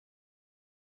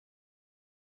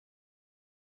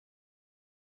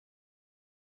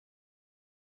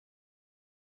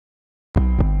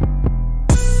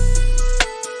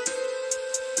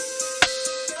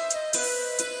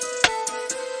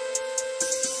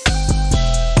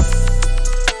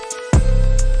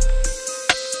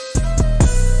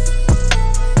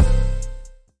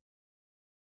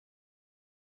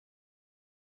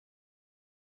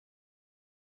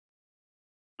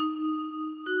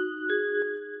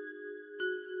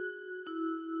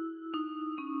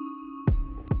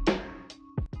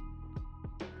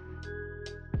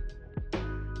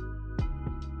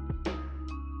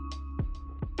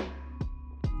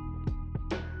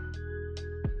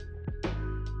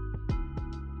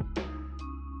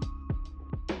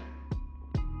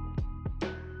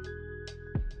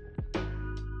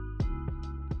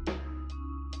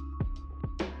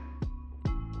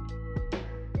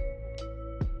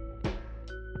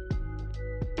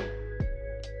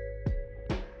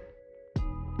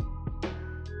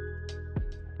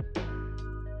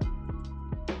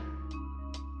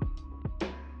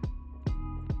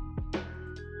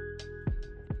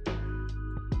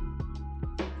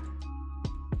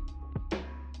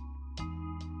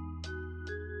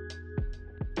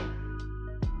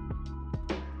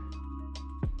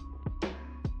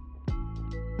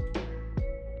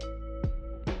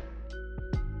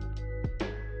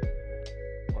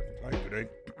today.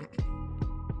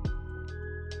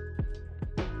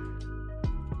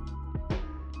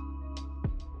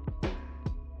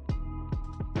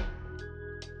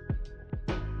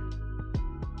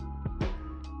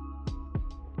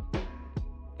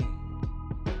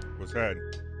 What's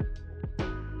happening?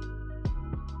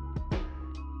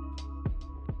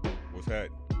 What's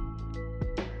happening?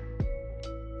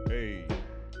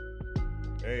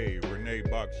 Hey, Renee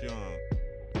Box Young.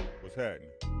 What's happening?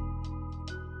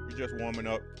 We just warming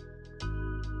up.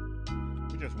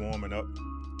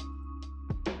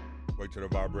 Wait till the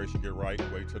vibration get right.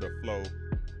 Wait till the flow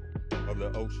of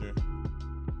the ocean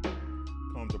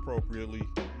comes appropriately.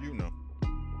 You know.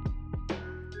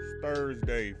 It's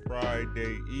Thursday,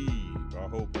 Friday Eve. I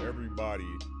hope everybody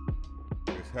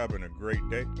is having a great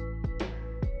day.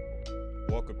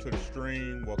 Welcome to the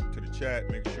stream. Welcome to the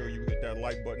chat. Make sure you hit that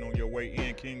like button on your way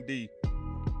in. King D.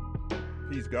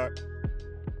 Peace, God.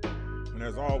 And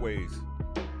as always,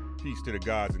 peace to the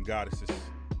gods and goddesses.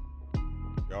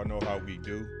 Y'all know how we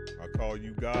do. I call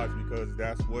you gods because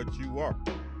that's what you are.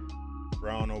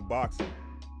 Brown no boxing.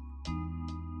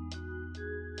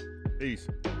 Peace.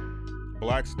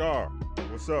 Black Star.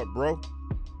 What's up, bro?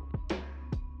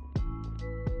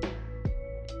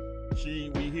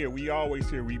 We here. We always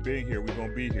here. We been here. We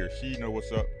gonna be here. She know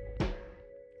what's up.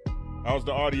 How's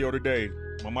the audio today?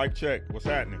 My mic check. What's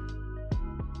happening?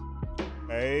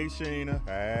 Hey, Sheena.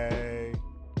 Hey.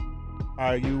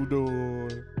 How you doing?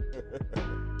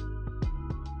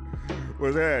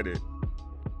 What's happening?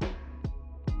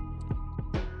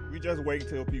 We just wait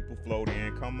till people float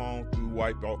in. Come on through.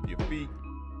 Wipe off your feet.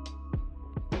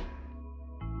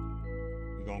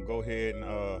 We're gonna go ahead and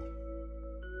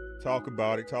talk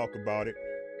about it.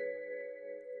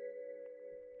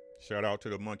 Shout out to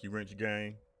the Monkey Wrench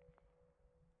gang.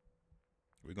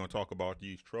 We're going to talk about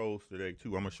these trolls today,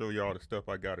 too. I'm going to show y'all the stuff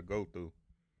I got to go through.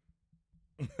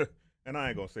 And I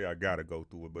ain't going to say I got to go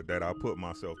through it, but that I put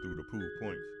myself through to prove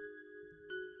points.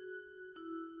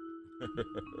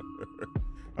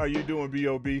 How you doing,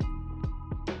 B.O.B.?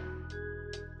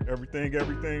 Everything,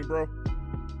 bro?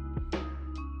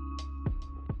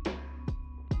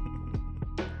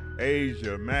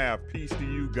 Asia, Math, peace to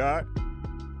you, God.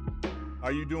 How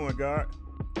you doing, God?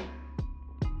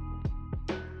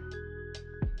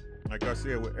 Like I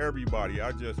said, with everybody,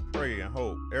 I just pray and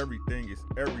hope everything is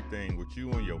everything with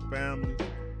you and your family.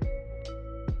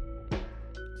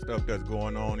 Stuff that's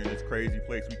going on in this crazy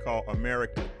place we call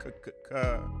America.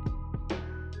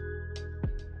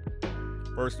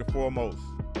 First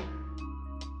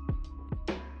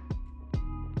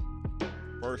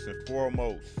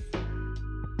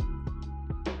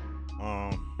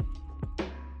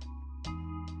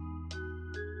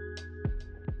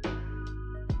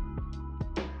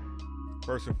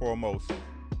and foremost,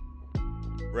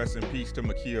 rest in peace to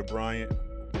Makia Bryant.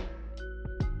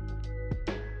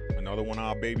 Another one of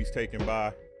our babies taken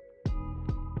by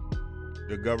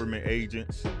the government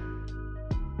agents. And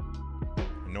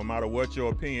no matter what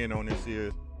your opinion on this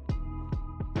is,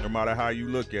 no matter how you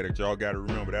look at it, y'all got to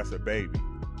remember that's a baby.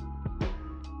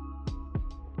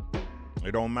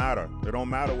 It don't matter. It don't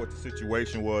matter what the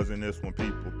situation was in this one,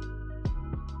 people.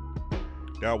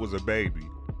 That was a baby.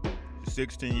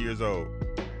 16 years old.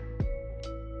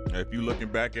 Now, if you looking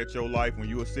back at your life when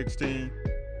you were 16,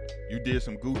 you did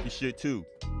some goofy shit too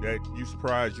that you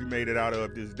surprised you made it out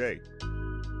of this day.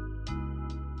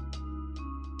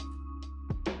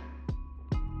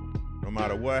 No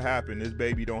matter what happened, this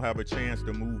baby don't have a chance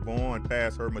to move on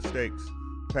past her mistakes,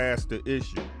 past the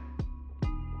issue.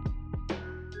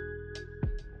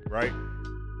 Right?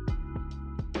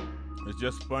 It's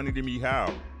just funny to me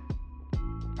how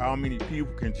many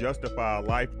people can justify a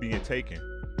life being taken,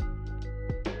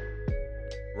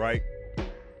 right?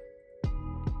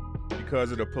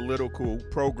 Because of the political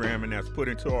programming that's put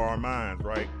into our minds,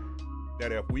 right?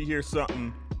 That if we hear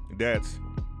something that's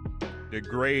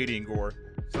degrading or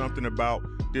something about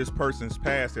this person's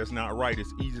past that's not right,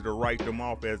 it's easy to write them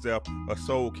off as if a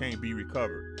soul can't be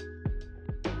recovered.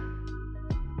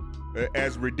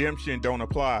 As redemption don't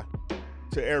apply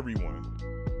to everyone.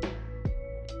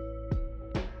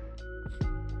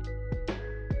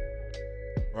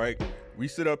 Right? We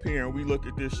sit up here and we look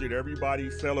at this shit.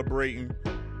 Everybody celebrating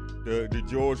the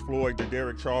George Floyd, the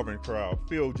Derek Chauvin trial.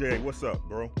 Phil J, what's up,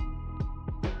 bro?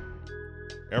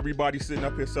 Everybody sitting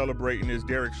up here celebrating this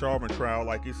Derek Chauvin trial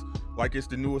like it's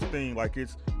the newest thing, like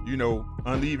it's, you know,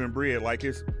 unleavened bread, like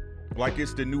it's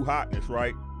the new hotness,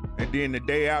 right? And then the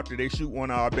day after they shoot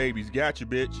one of our babies. Gotcha,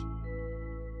 bitch.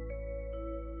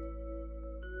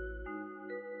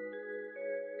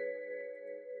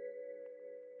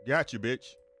 Gotcha,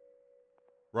 bitch.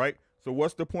 Right? So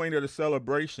what's the point of the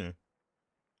celebration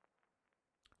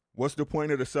What's the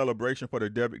point of the celebration for the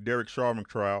Derek Chauvin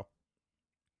trial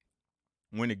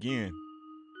when, again,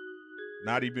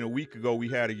 not even a week ago, we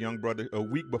had a young brother, a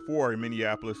week before in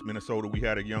Minneapolis, Minnesota, we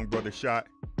had a young brother shot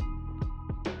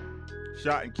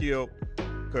and killed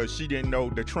because she didn't know,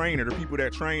 the trainer, the people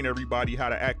that train everybody how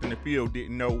to act in the field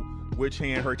didn't know which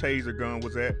hand her taser gun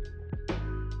was at,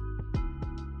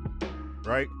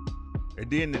 right? And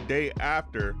then the day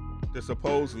after the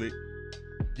supposedly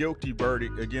guilty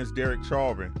verdict against Derek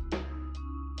Chauvin,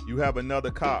 you have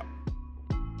another cop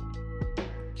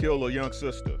kill a young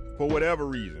sister for whatever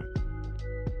reason.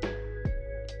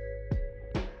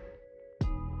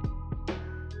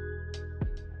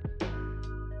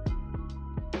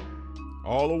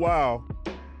 All the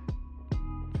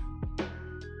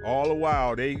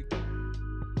while, they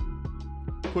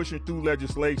pushing through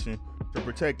legislation to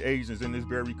protect Asians in this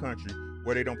very country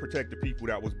where they don't protect the people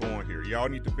that was born here. Y'all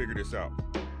need to figure this out.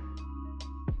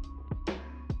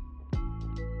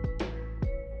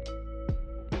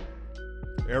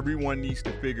 Everyone needs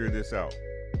to figure this out.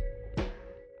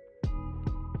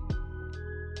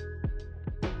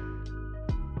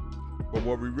 But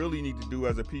what we really need to do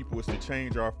as a people is to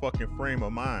change our fucking frame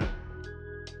of mind.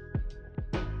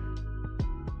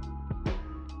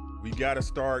 We gotta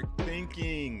start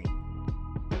thinking.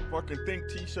 Fucking think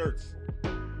t-shirts.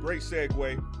 Great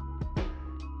segue.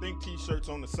 Think t-shirts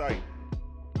on the site.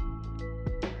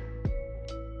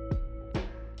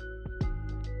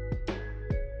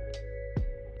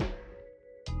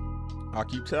 I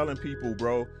keep telling people,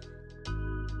 bro.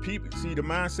 People see the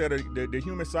mindset of the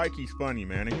human psyche's funny,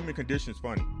 man. The human condition's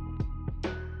funny,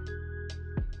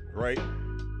 right?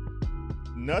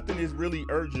 Nothing is really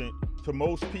urgent to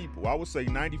most people. I would say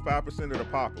 95% of the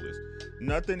populace.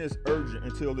 Nothing is urgent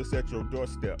until it's at your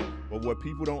doorstep. But what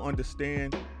people don't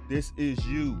understand, this is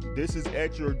you. This is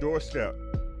at your doorstep.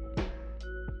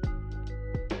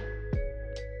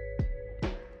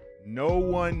 No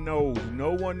one knows.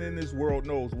 No one in this world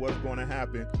knows what's going to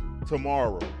happen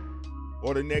tomorrow,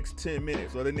 or the next 10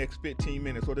 minutes, or the next 15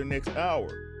 minutes, or the next hour.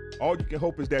 All you can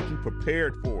hope is that you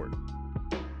prepared for it.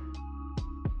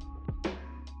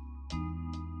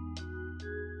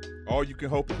 All you can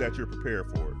hope is that you're prepared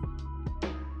for it.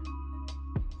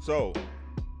 So,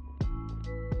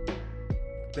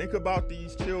 think about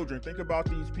these children. Think about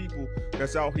these people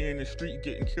that's out here in the street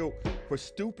getting killed for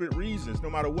stupid reasons. No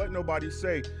matter what nobody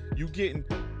say, you getting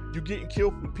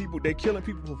killed for people. They killing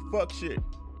people for fuck shit.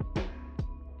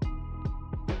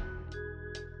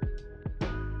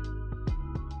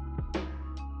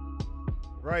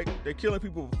 Right? They're killing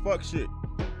people for fuck shit.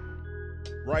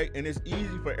 Right? And it's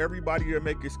easy for everybody to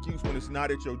make excuse when it's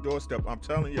not at your doorstep. I'm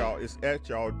telling y'all, it's at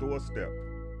y'all doorstep.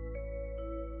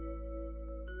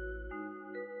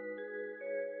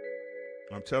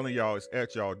 I'm telling y'all, it's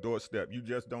at y'all doorstep. You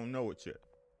just don't know it yet.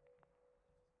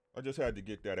 I just had to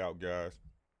get that out, guys.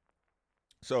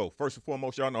 So, first and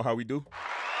foremost, y'all know how we do.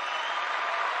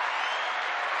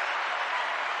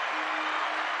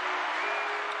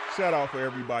 Shout out for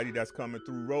everybody that's coming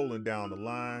through, rolling down the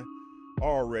line.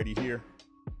 Already here.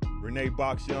 Renee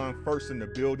Box Young, first in the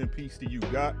building. Peace to you,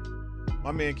 got.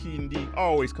 My man Keaton D,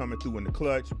 always coming through in the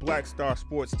clutch. Black Star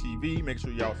Sports TV. Make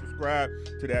sure y'all subscribe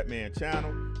to that man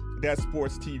channel. That's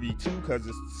Sports TV 2 because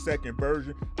it's the second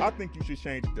version. I think you should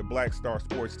change it to Black Star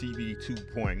Sports TV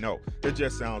 2.0. It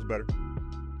just sounds better.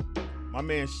 My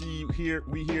man She here,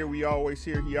 we always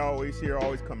here, he always here,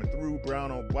 always coming through. Brown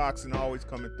on Boxing, always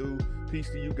coming through. Peace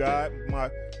to you, God.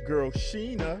 My girl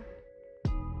Sheena.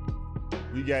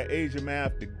 We got Asia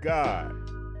Math the God.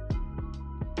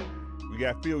 We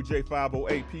got Phil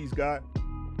J508, peace, God.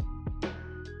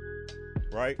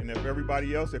 Right? And if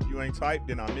everybody else, if you ain't typed,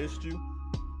 then I missed you.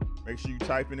 Make sure you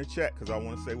type in the chat because I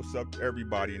want to say what's up to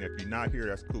everybody. And if you're not here,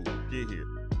 that's cool. Get here.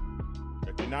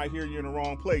 If you're not here, you're in the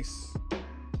wrong place.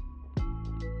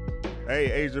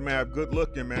 Hey, Asia Math, good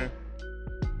looking, man.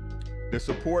 The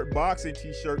support boxing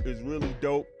t-shirt is really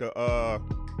dope. The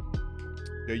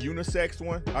unisex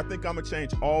one, I think I'm gonna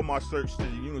change all my search to the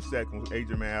unisex one,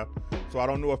 Asia Math. So I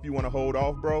don't know if you want to hold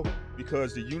off, bro,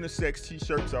 because the unisex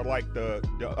t-shirts are like the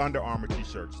Under Armour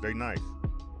t-shirts. They nice.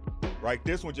 Right,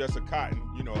 this one just a cotton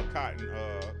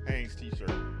Hanes t-shirt.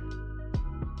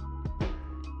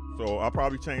 So I'll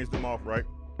probably change them off, right?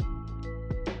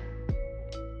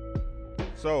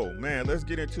 So, man, let's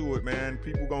get into it, man.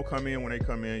 People gonna come in when they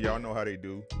come in. Y'all know how they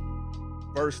do.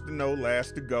 First to know,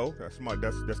 last to go. That's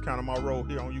kind of my role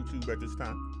here on YouTube at this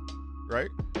time, right?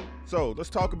 So let's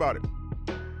talk about it.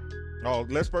 Oh,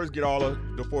 let's first get all of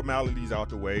the formalities out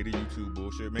the way, the YouTube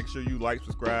bullshit. Make sure you like,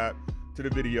 subscribe to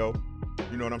the video.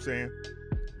 You know what I'm saying?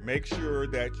 Make sure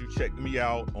that you check me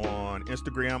out on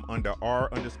Instagram under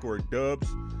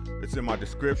R_Dubs. It's in my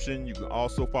description. You can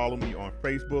also follow me on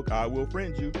Facebook. I will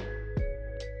friend you.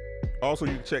 Also,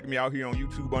 you can check me out here on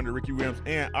YouTube under Ricky Williams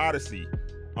and Odyssey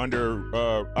under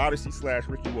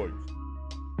Odyssey/Ricky Williams.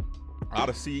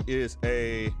 Odyssey is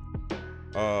a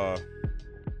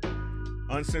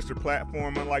uncensored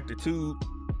platform, unlike the Tube.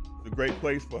 It's a great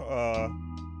place for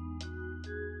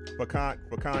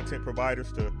content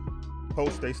providers to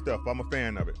post their stuff. I'm a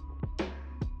fan of it.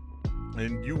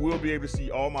 And you will be able to see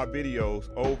all my videos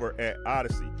over at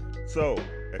Odyssey. So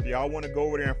if y'all want to go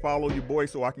over there and follow your boy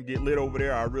so I can get lit over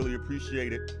there, I really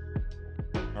appreciate it.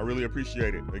 I really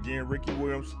appreciate it. Again, Ricky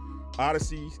Williams,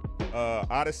 Odyssey,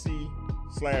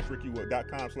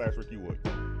 Odyssey/RickyWood.com/Ricky Wood.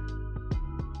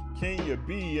 Kenya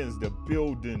B is the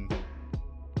building.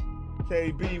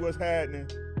 KB, what's happening?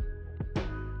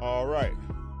 All right.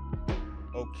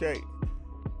 Okay.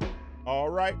 All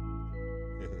right.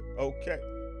 Okay.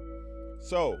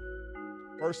 So,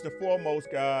 first and foremost,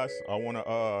 guys, I want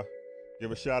to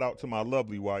give a shout out to my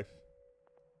lovely wife,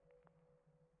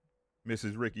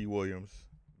 Mrs. Ricky Williams.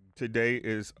 Today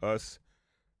is us.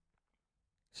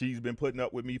 She's been putting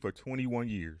up with me for 21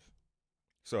 years.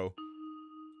 So,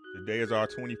 today is our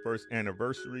 21st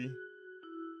anniversary.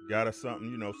 Got us something,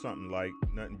 you know, something like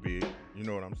nothing big. You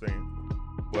know what I'm saying?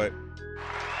 But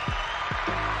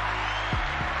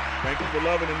thank you for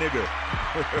loving a nigga.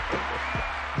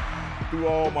 Through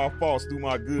all my faults, through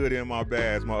my good and my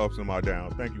bads, my ups and my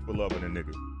downs. Thank you for loving a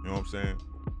nigga. You know what I'm saying?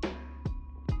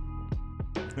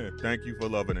 Thank you for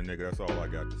loving a nigga. That's all I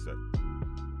got to say.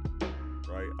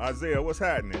 Right? Isaiah, what's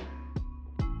happening?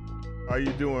 How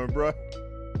you doing, bruh?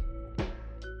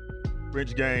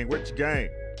 Rich gang.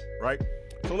 Right?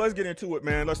 So let's get into it,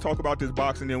 man. Let's talk about this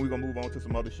boxing, then we're going to move on to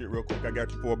some other shit real quick. I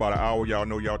got you for about an hour. Y'all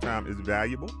know y'all time is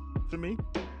valuable to me.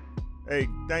 Hey,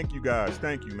 thank you guys.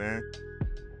 Thank you, man.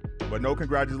 But no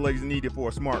congratulations needed for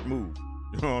a smart move.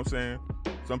 You know what I'm saying?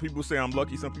 Some people say I'm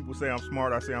lucky. Some people say I'm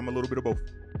smart. I say I'm a little bit of both.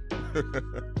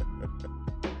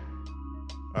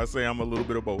 I say I'm a little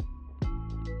bit of both.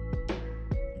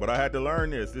 But I had to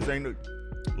learn this.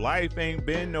 Life ain't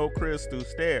been no crystal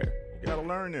stair. You gotta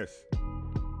learn this.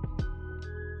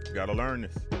 You gotta learn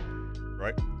this.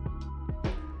 Right?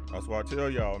 That's why I tell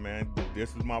y'all, man,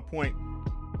 this is my point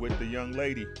with the young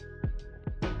lady.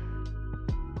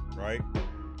 Right?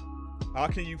 How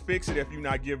can you fix it if you're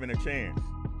not given a chance?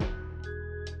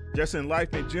 Just in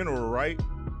life in general, right?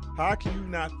 How can you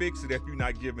not fix it if you're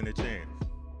not given a chance?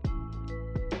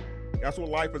 That's what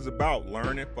life is about.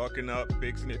 Learning, fucking up,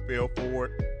 fixing it, fail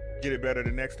forward, get it better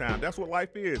the next time. That's what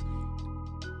life is.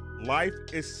 Life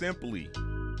is simply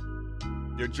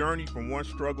your journey from one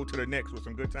struggle to the next with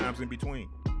some good times in between.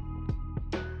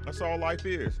 That's all life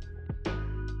is.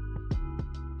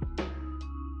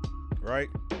 Right?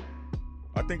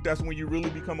 I think that's when you really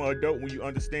become an adult, when you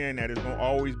understand that it's going to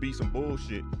always be some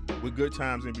bullshit with good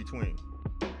times in between.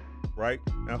 Right?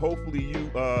 And hopefully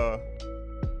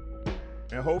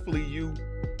you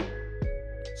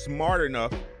smart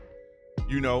enough,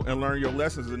 you know, and learn your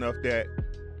lessons enough that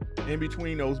in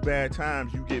between those bad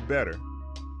times you get better.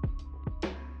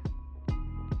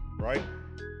 Right?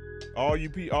 All you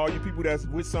people that's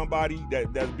with somebody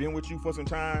that's been with you for some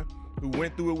time, who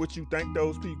went through it with you, thank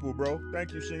those people, bro.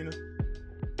 Thank you, Sheena.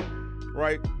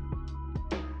 Right?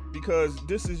 Because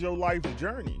this is your life's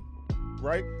journey,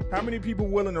 right? How many people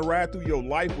willing to ride through your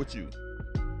life with you?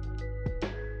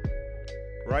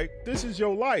 Right? This is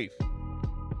your life.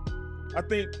 I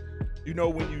think, you know,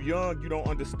 when you're young, you don't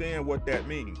understand what that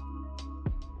means.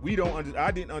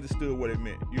 I didn't understand what it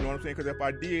meant. You know what I'm saying? Because if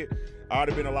I did, I'd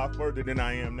have been a lot further than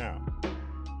I am now.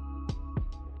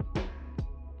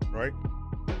 Right?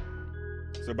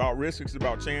 It's about risk. It's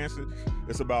about chances.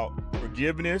 It's about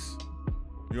forgiveness.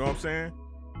 You know what I'm saying?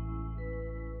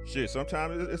 Shit,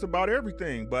 sometimes it's about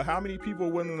everything. But how many people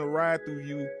are willing to ride through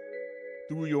you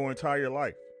through your entire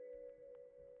life?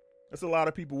 That's a lot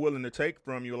of people willing to take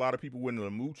from you. A lot of people willing to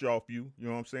mooch off you. You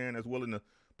know what I'm saying? That's willing to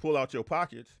pull out your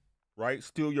pockets, right?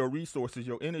 Steal your resources,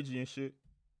 your energy and shit.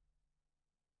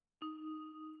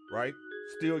 Right?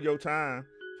 Steal your time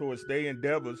towards their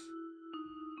endeavors,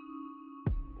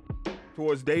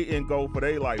 towards their end goal for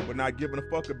their life, but not giving a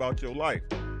fuck about your life.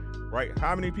 Right?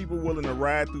 How many people willing to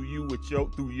ride through you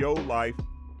through your life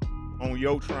on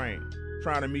your train,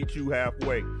 trying to meet you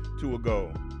halfway to a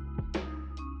goal?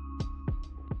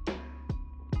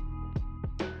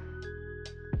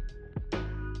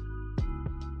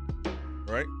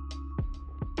 Right?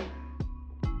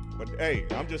 But hey,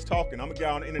 I'm just talking. I'm a guy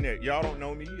on the internet. Y'all don't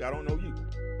know me. I don't know you. You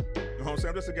know what I'm saying?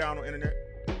 I'm just a guy on the internet.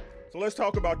 So let's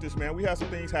talk about this, man. We have some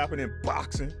things happening in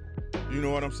boxing. You You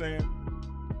know what I'm saying?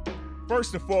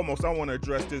 First and foremost, I want to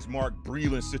address this Mark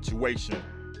Breland situation.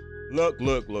 Look.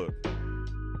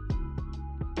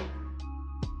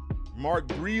 Mark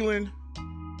Breland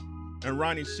and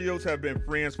Ronnie Shields have been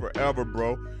friends forever,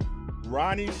 bro.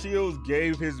 Ronnie Shields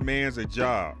gave his mans a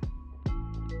job.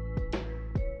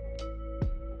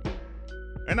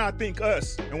 And I think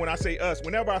us, and when I say us,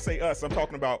 whenever I say us, I'm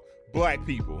talking about black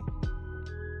people.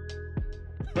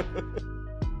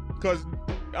 Because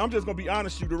I'm just going to be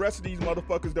honest with you, the rest of these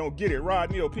motherfuckers don't get it.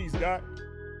 Rod Neal, peace, God.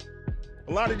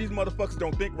 A lot of these motherfuckers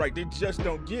don't think right. They just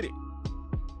don't get it.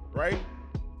 Right?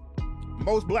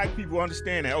 Most black people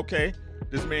understand that, okay,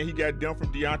 this man, he got done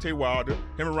from Deontay Wilder.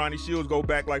 Him and Ronnie Shields go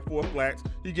back like 4 flats.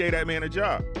 He gave that man a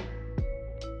job.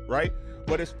 Right?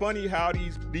 But it's funny how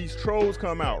these trolls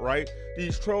come out, right?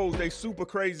 These trolls, they super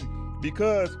crazy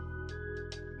because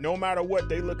no matter what,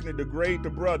 they looking to degrade the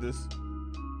brothers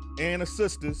and the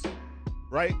sisters,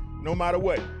 right? No matter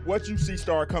what you see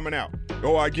start coming out.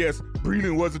 Oh, I guess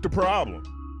Breland wasn't the problem.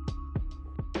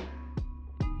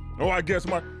 Oh, I guess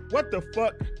what the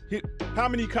fuck? How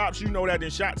many cops you know that done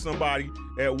shot somebody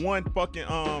at one fucking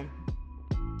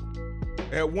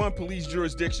at one police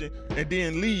jurisdiction and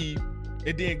then leave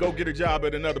and then go get a job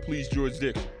at another police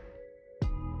jurisdiction?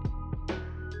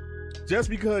 Just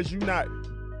because you're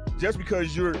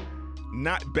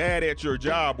not bad at your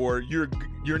job, or you're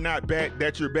not bad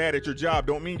that you're bad at your job,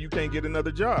 don't mean you can't get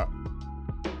another job.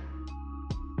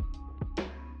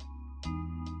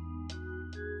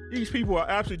 These people are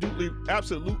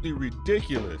absolutely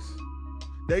ridiculous.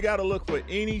 They got to look for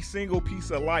any single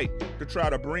piece of light to try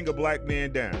to bring a black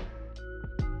man down.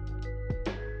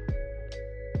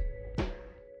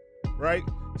 Right?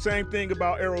 Same thing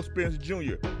about Errol Spence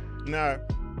Jr. Now,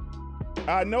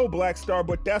 I know Black Star,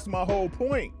 but that's my whole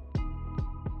point.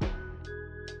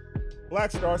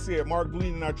 Black Star said Mark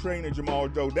Breland not training Jamal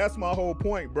Doe. That's my whole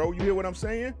point, bro. You hear what I'm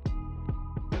saying?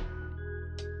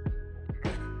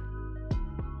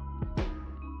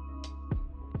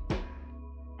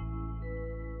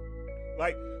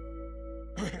 Like,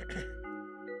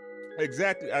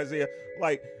 exactly, Isaiah.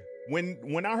 Like,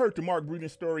 when I heard the Mark Breland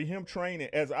story, him training,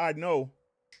 as I know,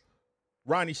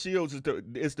 Ronnie Shields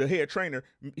is the head trainer.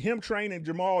 Him training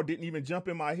Jamal didn't even jump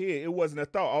in my head. It wasn't a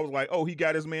thought. I was like, oh, he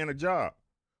got his man a job.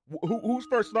 Whose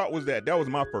first thought was that? That was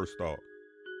my first thought.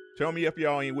 Tell me if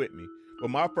y'all ain't with me. But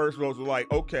my first thought was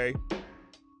like, okay,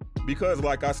 because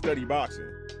like I study boxing,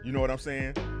 you know what I'm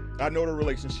saying? I know the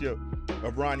relationship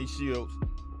of Ronnie Shields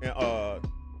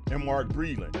and Mark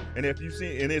Breland. And if you've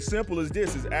seen, and as simple as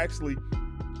this is actually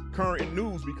current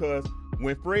news, because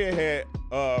when Fred had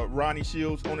Ronnie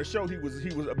Shields on the show, he was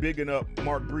bigging up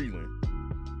Mark Breland.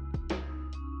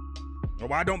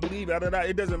 Oh, I don't believe that.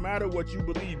 It doesn't matter what you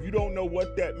believe. You don't know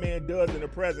what that man does in the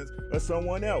presence of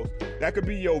someone else. That could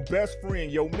be your best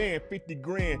friend, your man, 50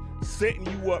 grand, setting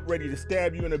you up ready to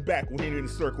stab you in the back when he's in a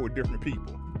circle with different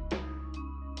people.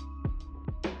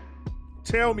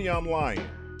 Tell me I'm lying.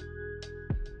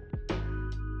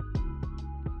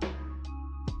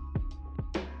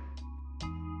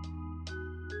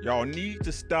 Y'all need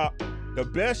to stop. The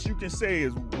best you can say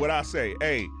is what I say.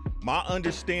 Hey, my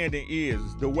understanding is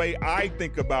the way I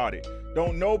think about it.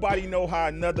 Don't nobody know how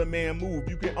another man move.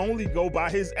 You can only go by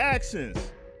his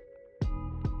actions.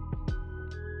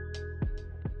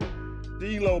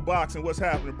 D-Lo Boxing, what's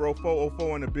happening, bro?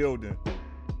 404 in the building.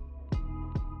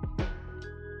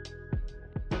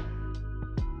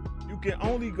 You can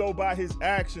only go by his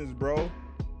actions, bro.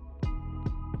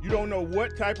 You don't know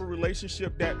what type of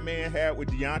relationship that man had with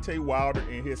Deontay Wilder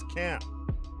in his camp.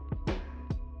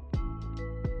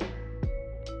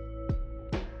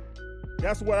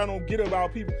 That's what I don't get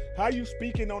about people. How you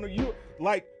speaking on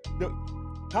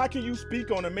how can you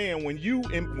speak on a man when you,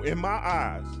 in my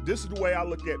eyes, this is the way I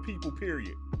look at people,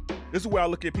 period. This is the way I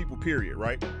look at people, period,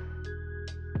 right?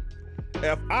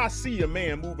 If I see a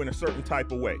man moving a certain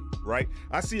type of way, right?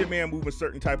 I see a man moving a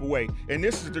certain type of way, and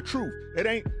this is the truth.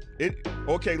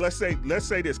 Okay, let's say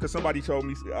this, because somebody told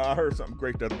me, I heard something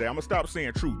great the other day. I'm gonna stop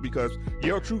saying truth, because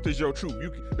your truth is your truth.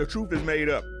 The truth is made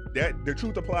up. The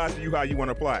truth applies to you how you want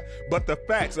to apply it. But the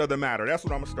facts of the matter, that's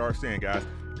what I'm gonna start saying, guys.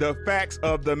 The facts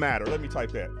of the matter. Let me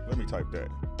type that.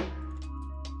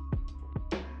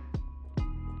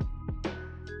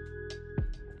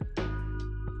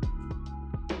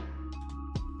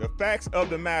 The facts of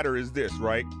the matter is this,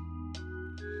 right?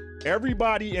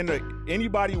 Anybody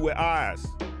with eyes,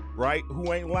 right,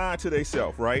 who ain't lying to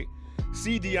themselves, right,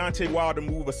 see Deontay Wilder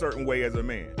move a certain way as a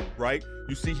man, right?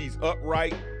 You see he's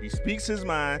upright, he speaks his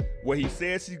mind, what he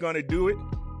says he's gonna do it,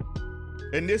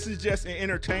 And this is just in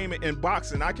entertainment and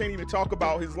boxing. I can't even talk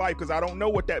about his life because I don't know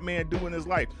what that man do in his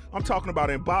life. I'm talking about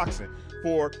in boxing.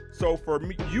 So for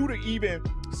me, you to even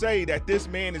say that this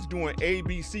man is doing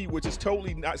ABC, which is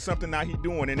totally not something that he's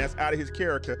doing, and that's out of his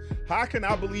character. How can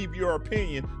I believe your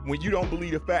opinion when you don't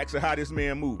believe the facts of how this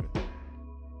man moving?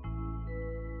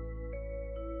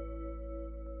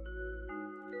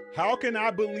 How can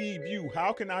I believe you?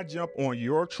 How can I jump on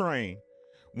your train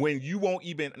when you won't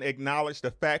even acknowledge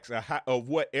the facts of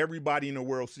what everybody in the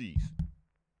world sees?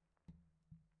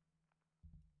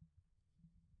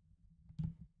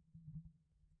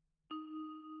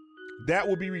 That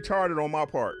would be retarded on my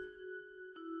part.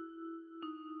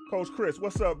 Coach Chris,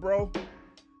 what's up, bro?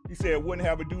 He said, wouldn't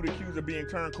have a dude accused of being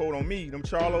turncoat on me. Them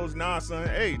Charlos, nah, son.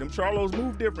 Hey, them Charlos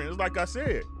move different. It's like I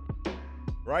said.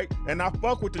 Right? And I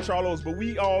fuck with the Charlos, but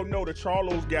we all know the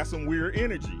Charlos got some weird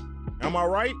energy. Am I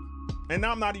right? And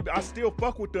I'm not even, I still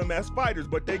fuck with them as fighters,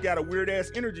 but they got a weird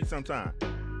ass energy sometimes.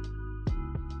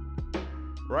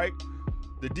 Right?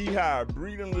 The D-Hive,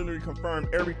 Breland literally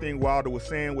confirmed everything Wilder was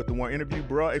saying with the one interview.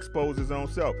 Bruh exposed his own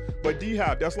self. But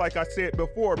D-Hive, that's like I said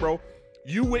before, bro.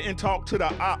 You went and talked to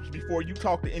the ops before you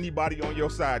talked to anybody on your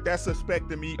side. That's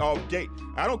suspecting me off gate.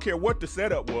 I don't care what the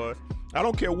setup was. I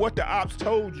don't care what the ops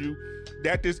told you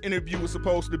that this interview was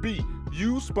supposed to be.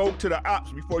 You spoke to the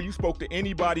ops before you spoke to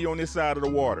anybody on this side of the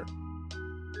water.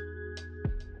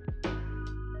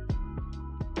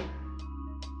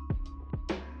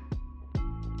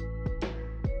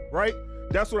 Right?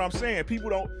 That's what I'm saying. People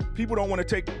don't want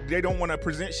to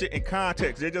present shit in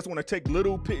context. They just want to take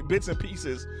little bits and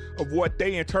pieces of what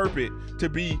they interpret to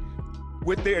be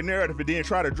with their narrative and then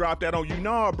try to drop that on you.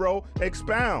 Nah, bro,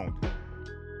 expound.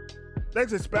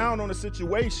 Let's expound on the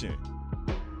situation.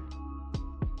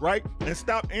 Right? And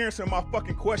stop answering my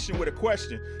fucking question with a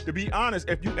question. To be honest,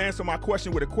 if you answer my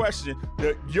question with a question,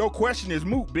 your question is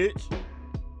moot, bitch.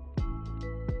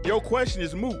 Your question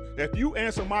is moot. If you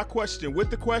answer my question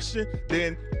with the question,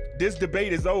 then this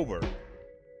debate is over.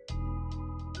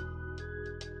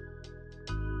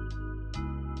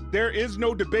 There is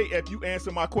no debate if you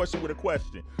answer my question with a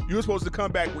question. You're supposed to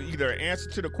come back with either an answer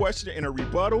to the question and a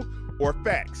rebuttal or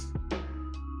facts.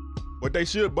 But they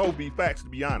should both be facts, to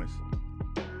be honest.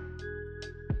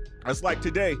 It's like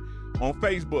today on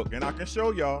Facebook, and I can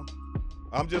show y'all.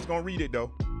 I'm just gonna read it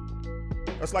though.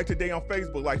 That's like today on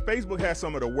Facebook. Like Facebook has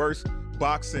some of the worst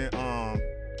boxing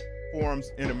forums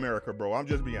in America, bro. I'm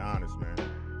just being honest, man.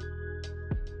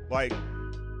 Like,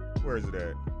 where is it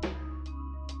at?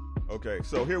 Okay,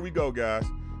 so here we go, guys.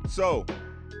 So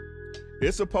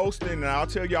it's a posting, and I'll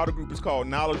tell y'all the group is called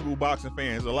Knowledgeable Boxing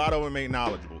Fans. A lot of them ain't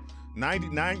knowledgeable.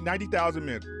 90,000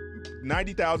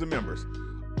 members.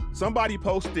 Somebody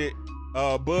posted,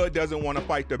 Bud doesn't want to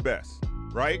fight the best,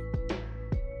 right?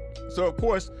 So, of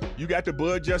course, you got the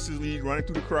Bud Justice League running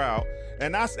through the crowd.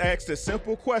 And I asked a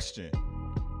simple question.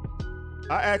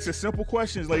 I asked a simple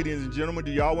question, ladies and gentlemen.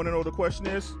 Do y'all want to know what the question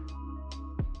is?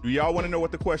 Do y'all want to know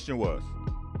what the question was?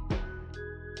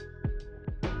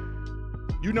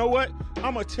 You know what?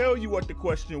 I'm going to tell you what the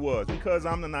question was because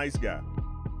I'm the nice guy,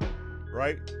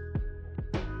 right?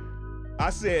 I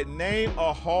said, name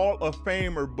a Hall of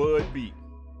Famer Bud beat.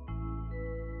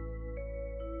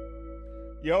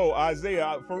 Yo,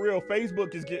 Isaiah, for real,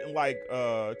 Facebook is getting like,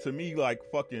 to me, like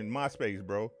fucking MySpace,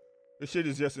 bro. This shit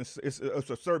is just, it's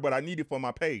absurd, but I need it for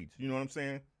my page. You know what I'm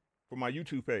saying? For my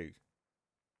YouTube page.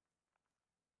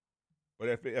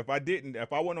 But if I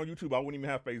wasn't on YouTube, I wouldn't even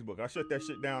have Facebook. I shut that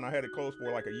shit down. I had it closed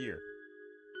for like a year.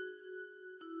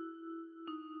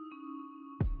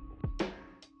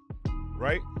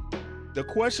 Right? The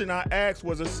question I asked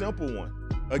was a simple one.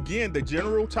 Again, the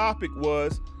general topic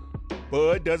was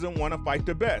Bud doesn't want to fight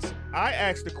the best. I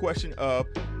asked the question of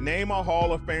name a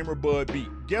Hall of Famer Bud beat.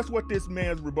 Guess what this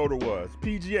man's rebuttal was?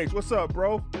 PGH, what's up,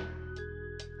 bro?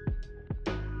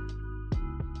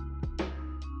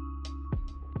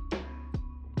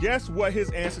 Guess what his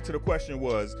answer to the question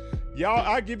was? Y'all,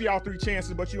 I give y'all 3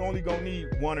 chances, but you only gonna need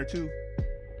 1 or 2.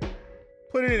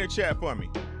 Put it in the chat for me.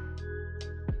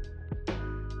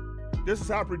 This is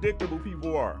how predictable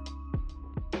people are.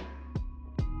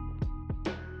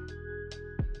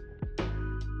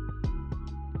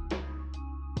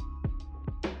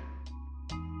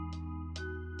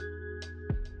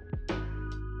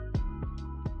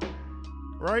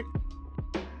 Right?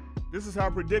 This is how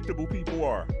predictable people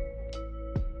are.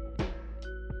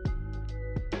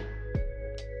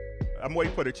 I'm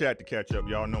waiting for the chat to catch up.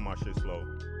 Y'all know my shit slow.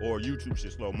 Or YouTube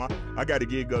shit slow. I got to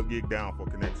gig up, gig down for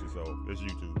connection, so it's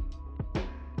YouTube.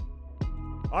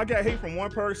 I got hate from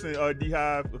one person,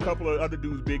 D-Hive. A couple of other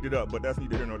dudes bigged it up, but that's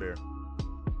neither here nor there.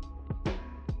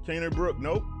 Kaner Brook,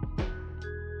 nope.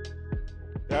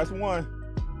 That's one.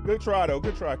 Good try, though.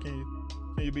 Good try, Can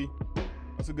you be?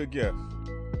 That's a good guess.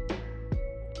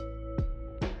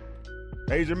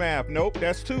 Asia math. Nope,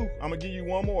 that's two. I'm going to give you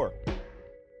one more.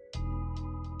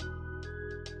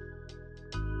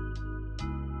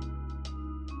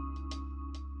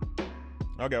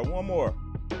 I got one more.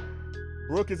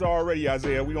 Brooke is already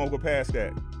Isaiah. We're going to go past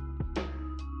that.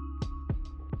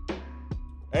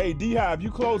 Hey, D-Hive,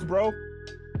 you close, bro.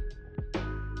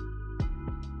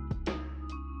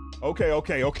 Okay.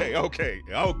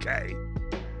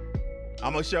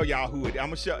 I'm gonna show y'all who it.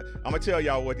 I'm gonna tell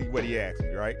y'all what he asked me,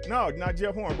 right? No, not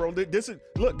Jeff Horn, bro. This is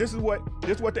what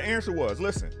the answer was.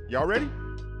 Listen, y'all ready?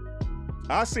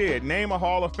 I said, name a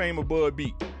Hall of Famer Bud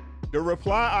beat. The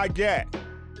reply I got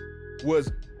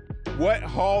was, what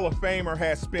Hall of Famer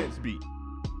has Spence beat?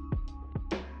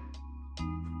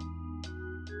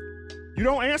 You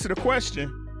don't answer the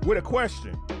question with a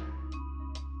question.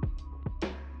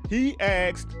 He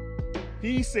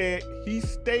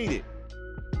stated,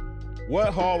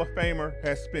 what Hall of Famer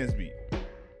has Spence beat?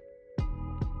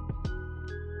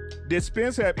 Did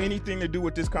Spence have anything to do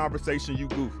with this conversation, you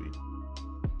goofy?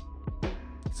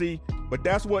 See, but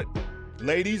that's what,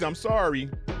 ladies, I'm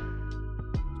sorry,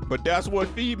 but that's what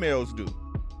females do.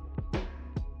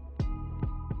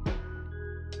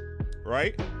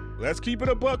 Right? Let's keep it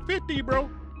a $150, bro.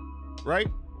 Right?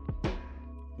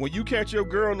 When you catch your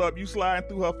girl up, you sliding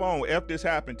through her phone. If this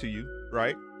happened to you,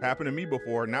 right? Happened to me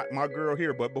before. Not my girl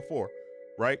here, but before,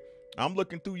 right? I'm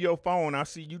looking through your phone. I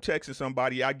see you texting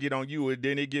somebody. I get on you, and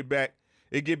then it get back.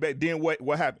 Then what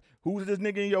happened? Who's this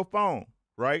nigga in your phone,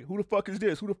 right? Who the fuck is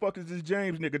this? Who the fuck is this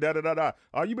James nigga? Da.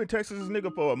 Oh, you been texting this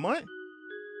nigga for a month?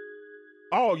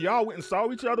 Oh, y'all went and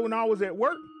saw each other when I was at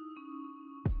work,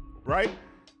 right?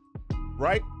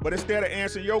 Right? But instead of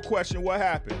answering your question, what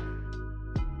happened?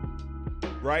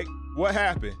 Right? What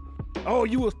happened? Oh,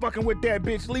 you was fucking with that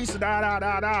bitch Lisa,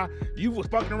 da. You was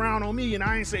fucking around on me and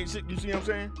I ain't saying shit, you see what I'm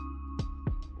saying?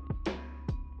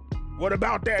 What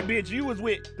about that bitch you was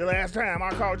with the last time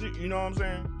I called you? You know what I'm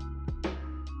saying?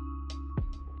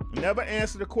 Never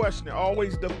answer the question,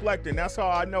 always deflecting. That's how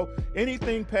I know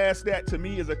anything past that to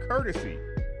me is a courtesy.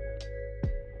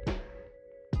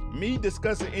 Me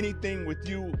discussing anything with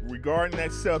you regarding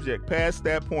that subject past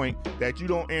that point that you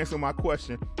don't answer my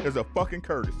question is a fucking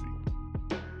courtesy.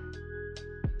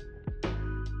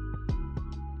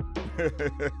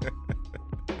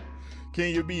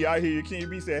 Can you be? I hear you. Can you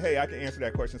be said, hey, I can answer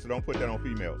that question, so don't put that on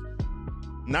females.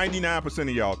 99% of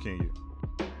y'all can you.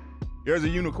 There's a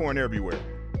unicorn everywhere.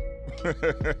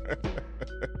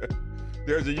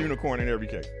 There's a unicorn in every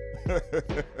case.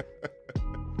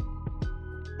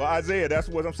 But Isaiah, that's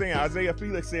what I'm saying. Isaiah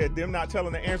Felix said, them not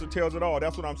telling the answer tells it all.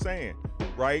 That's what I'm saying,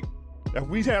 right? If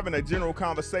we having a general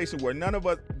conversation where none of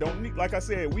us don't need, like I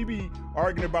said, we be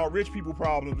arguing about rich people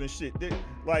problems and shit.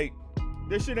 Like,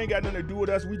 this shit ain't got nothing to do with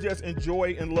us. We just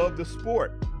enjoy and love the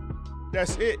sport.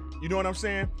 That's it. You know what I'm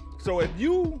saying? So if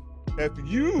you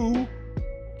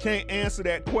can't answer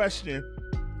that question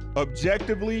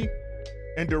objectively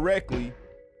and directly,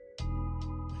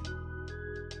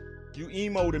 you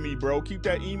emo to me, bro. Keep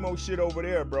that emo shit over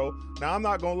there, bro. Now, I'm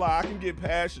not gonna lie. I can get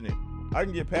passionate,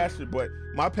 but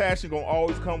my passion gonna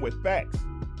always come with facts.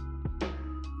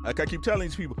 Like I keep telling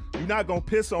these people, you're not gonna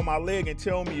piss on my leg and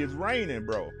tell me it's raining,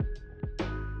 bro.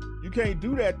 You can't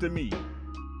do that to me.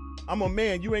 I'm a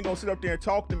man. You ain't gonna sit up there and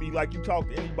talk to me like you talk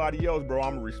to anybody else, bro.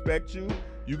 I'm gonna respect you.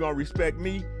 You gonna respect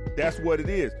me. That's what it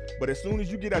is. But as soon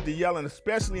as you get out to yelling,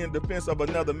 especially in defense of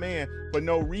another man for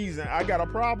no reason, I got a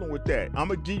problem with that. I'm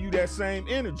gonna give you that same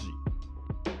energy.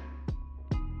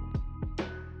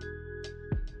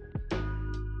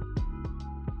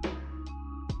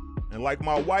 And like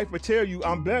my wife would tell you,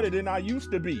 I'm better than I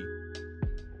used to be.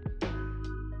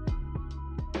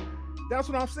 That's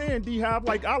what I'm saying, D-Hive.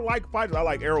 Like, I like fighters. I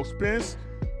like Errol Spence.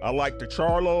 I like the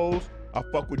Charlos. I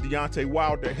fuck with Deontay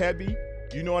Wilder heavy.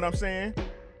 You know what I'm saying?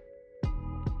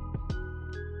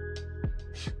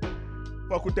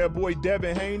 Fuck with that boy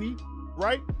Devin Haney,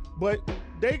 right? But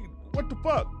what the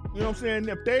fuck? You know what I'm saying?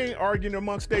 If they ain't arguing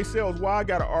amongst themselves, why I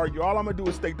gotta argue? All I'm gonna do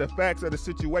is state the facts of the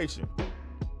situation.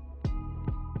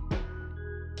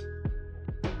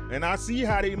 And I see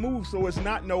how they move, so it's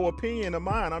not no opinion of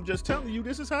mine. I'm just telling you,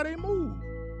 this is how they move.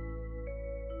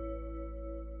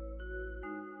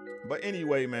 But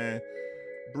anyway, man,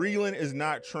 Breland is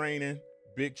not training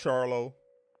Big Charlo.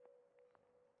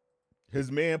 His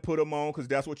man put him on because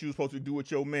that's what you're supposed to do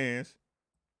with your mans,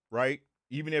 right?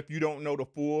 Even if you don't know the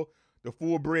full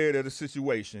bread of the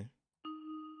situation,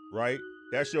 right?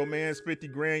 That's your man's 50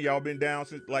 grand. Y'all been down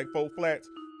since like 4 flats.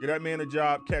 Get that man a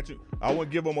job catching. I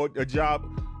wouldn't give him a job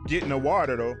getting the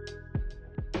water though.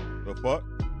 The fuck?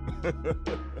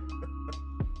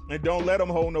 And don't let them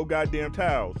hold no goddamn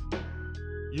towels.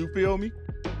 You feel me?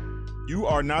 You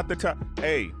are not the type.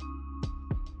 Hey,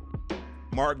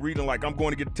 Mark reading like I'm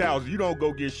going to get the towels. You don't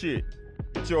go get shit.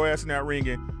 Get your ass in that ring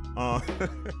and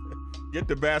get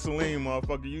the Vaseline,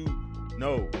 motherfucker. You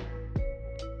no.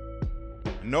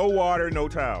 No water, no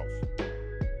towels.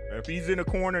 If he's in the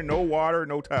corner, no water,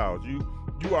 no towels. You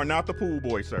are not the pool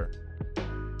boy, sir.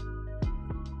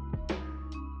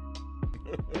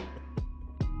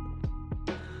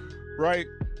 Right?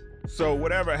 So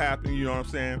whatever happened, you know what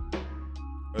I'm saying?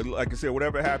 Like I said,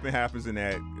 whatever happened happens in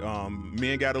that.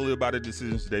 Men got to live by the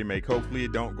decisions they make. Hopefully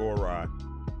it don't go awry.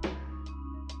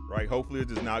 Right? Hopefully it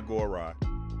does not go awry.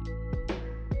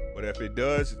 But if it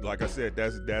does, like I said,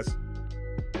 that's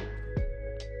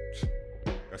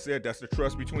the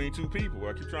trust between two people.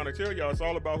 I keep trying to tell y'all, it's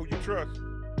all about who you trust.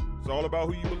 It's all about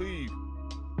who you believe.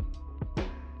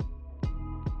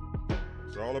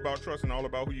 It's all about trust and all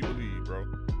about who you believe, bro.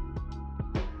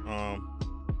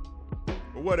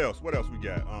 But what else? What else we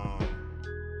got?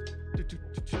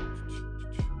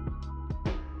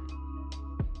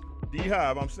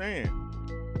 D-Hive, I'm saying.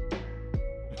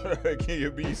 Can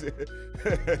you be?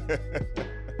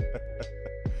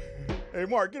 Hey,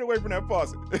 Mark, get away from that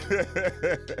faucet.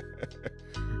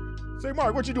 Say,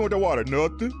 Mark, what you doing with the water?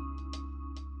 Nothing.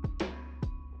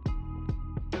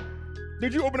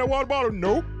 Did you open that water bottle?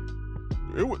 Nope.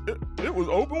 It was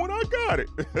open when I got it.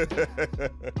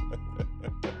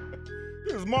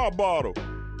 This is my bottle.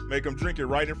 Make him drink it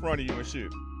right in front of you and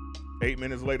shit. 8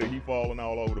 minutes later, he falling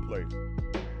all over the place.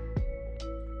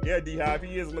 Yeah, D-Hive,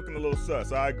 he is looking a little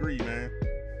sus. I agree, man.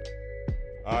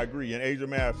 I agree. In Age of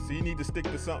Math, so you need to stick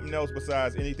to something else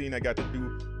besides anything that got to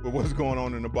do with what's going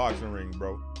on in the boxing ring,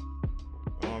 bro. You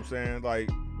know what I'm saying? Like,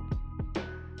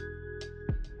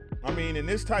 I mean, in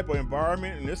this type of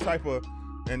environment, in this type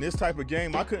of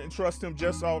game, I couldn't trust him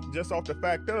just off the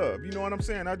fact of, you know what I'm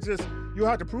saying? You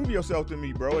have to prove yourself to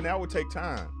me, bro, and that would take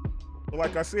time. But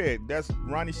like I said, that's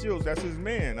Ronnie Shields, that's his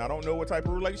man. I don't know what type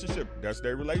of relationship. That's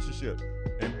their relationship.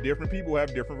 And different people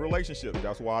have different relationships.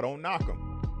 That's why I don't knock them.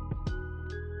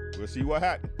 We'll see what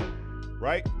happens,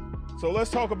 right? So let's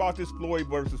talk about this Floyd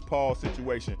versus Paul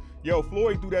situation. Yo,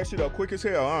 Floyd threw that shit up quick as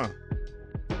hell, huh?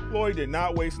 Floyd did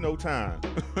not waste no time.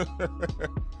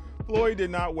 Floyd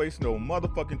did not waste no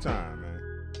motherfucking time, man.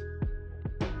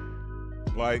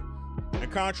 Like, and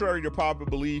contrary to popular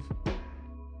belief,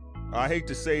 I hate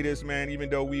to say this, man, even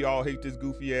though we all hate this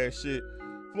goofy ass shit,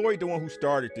 Floyd the one who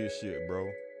started this shit, bro.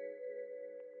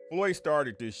 Floyd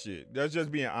started this shit. That's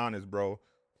just being honest, bro.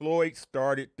 Floyd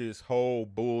started this whole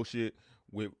bullshit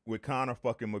with Conor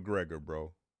fucking McGregor,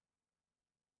 bro.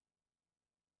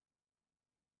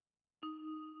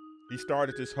 He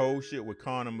started this whole shit with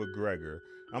Conor McGregor.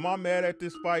 Am I mad at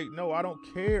this fight? No, I don't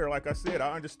care. Like I said,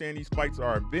 I understand these fights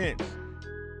are events.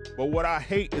 But what I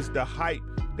hate is the hype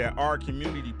that our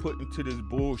community put into this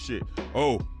bullshit.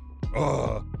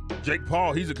 Jake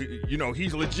Paul, he's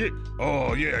legit.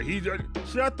 Oh yeah,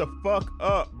 shut the fuck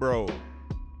up, bro.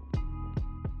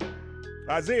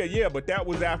 Isaiah, yeah, but that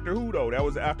was after who though? That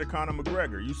was after Conor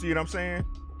McGregor. You see what I'm saying?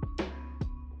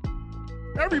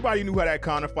 Everybody knew how that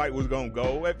Conor fight was gonna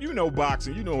go. If you know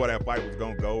boxing, you know how that fight was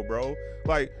gonna go, bro.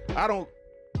 Like,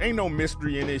 ain't no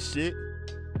mystery in this shit.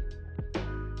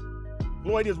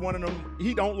 Floyd is one of them,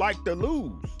 he don't like to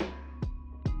lose.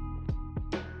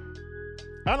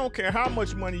 I don't care how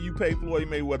much money you pay Floyd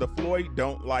Mayweather, Floyd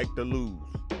don't like to lose.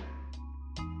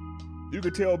 You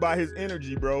could tell by his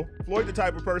energy, bro. Floyd the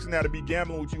type of person that'll be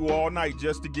gambling with you all night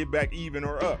just to get back even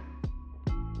or up.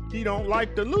 He don't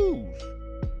like to lose.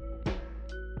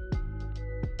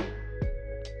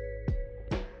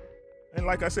 And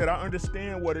like I said, I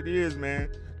understand what it is, man.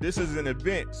 This is an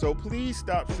event. So please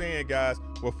stop saying, guys,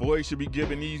 well, Floyd should be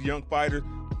giving these young fighters.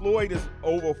 Floyd is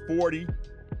over 40.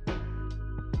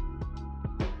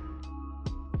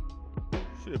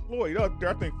 Shit, Floyd up there.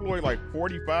 I think Floyd like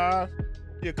 45.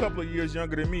 He a couple of years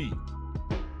younger than me.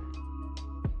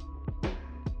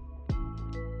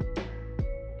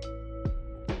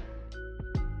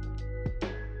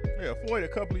 Yeah, Floyd a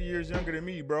couple of years younger than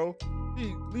me, bro.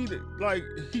 He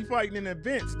fighting in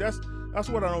events. That's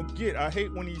what I don't get. I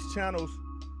hate when these channels,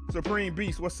 Supreme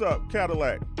Beast, what's up,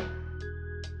 Cadillac?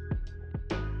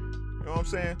 You know what I'm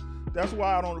saying? That's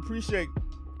why I don't appreciate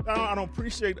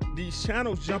these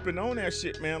channels jumping on that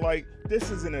shit, man. Like,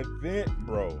 this is an event,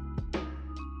 bro.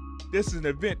 This is an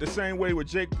event. The same way with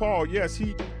Jake Paul. Yes,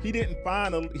 he didn't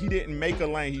make a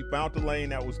lane. He found the lane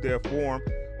that was there for him.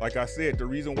 Like I said, the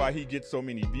reason why he gets so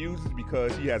many views is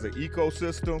because he has an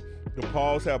ecosystem The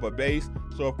Pauls have a base,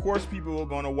 so of course people are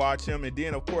going to watch him. And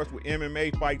then, of course, with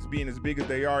MMA fights being as big as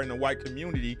they are in the white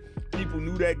community, people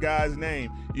knew that guy's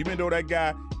name. Even though that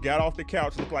guy got off the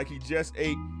couch, looked like he just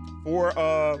ate four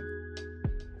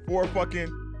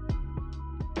fucking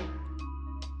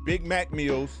Big Mac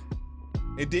meals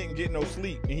and didn't get no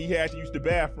sleep, and he had to use the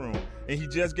bathroom, and he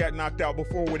just got knocked out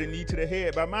before with a knee to the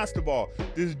head by Masterball.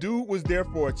 This dude was there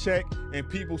for a check, and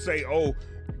people say, oh,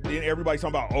 then everybody's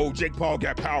talking about, oh, Jake Paul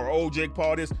got power, oh, Jake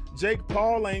Paul this. Jake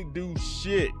Paul ain't do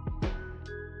shit.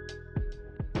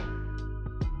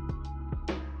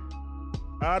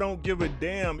 I don't give a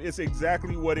damn. It's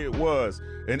exactly what it was,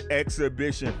 an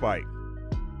exhibition fight.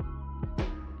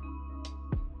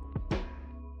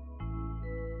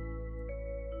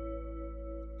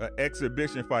 An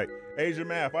exhibition fight. Asia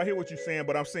Math, I hear what you're saying,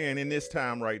 but I'm saying in this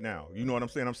time right now. You know what I'm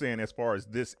saying? I'm saying as far as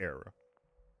this era.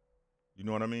 You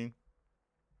know what I mean?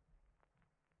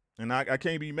 And I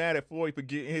can't be mad at Floyd for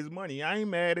getting his money. I ain't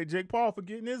mad at Jake Paul for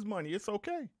getting his money. It's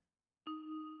okay.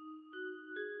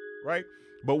 Right?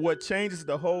 But what changes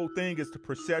the whole thing is the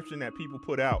perception that people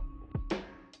put out.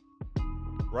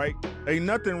 Right? Ain't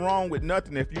nothing wrong with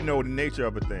nothing if you know the nature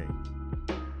of a thing.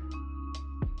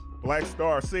 Black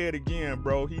Star, say it again,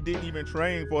 bro. He didn't even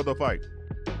train for the fight.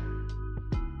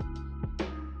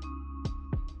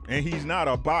 And he's not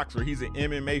a boxer. He's an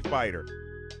MMA fighter.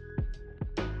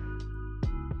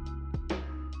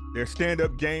 Their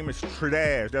stand-up game is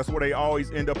trash. That's where they always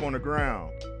end up on the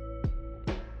ground.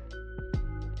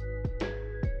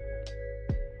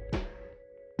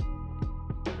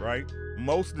 Right?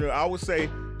 Most of them, I would say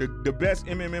the best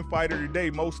MMA fighter today,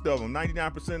 most of them,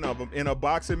 99% of them, in a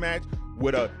boxing match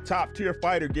with a top-tier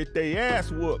fighter get their ass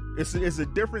whooped. It's a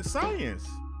different science.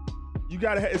 You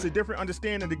gotta it's a different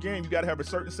understanding of the game. You gotta have a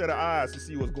certain set of eyes to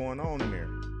see what's going on in there.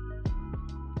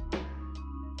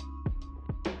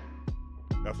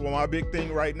 That's why my big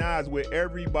thing right now is with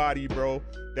everybody, bro,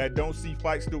 that don't see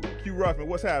fights. Q Ruffin,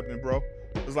 what's happening, bro?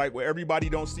 It's like where everybody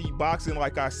don't see boxing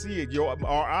like I see it.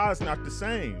 Our eyes not the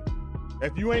same.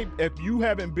 If you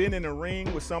haven't been in a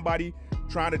ring with somebody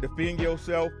trying to defend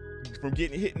yourself from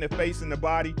getting hit in the face and the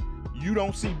body, you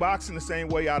don't see boxing the same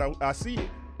way I see it.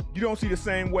 You don't see the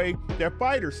same way that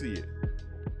fighters see it.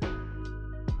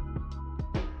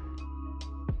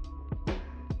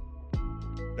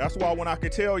 That's why when I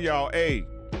could tell y'all, hey,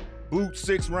 boot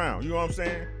 6 round, you know what I'm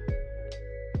saying?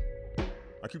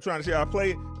 I keep trying to say I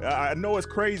play it. I know it's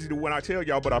crazy to when I tell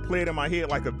y'all, but I play it in my head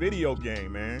like a video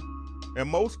game, man. And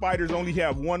most fighters only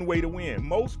have one way to win.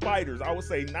 Most fighters, I would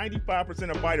say 95%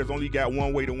 of fighters only got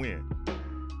one way to win.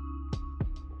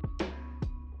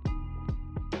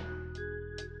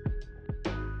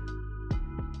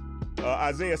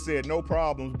 Isaiah said no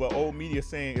problems, but old media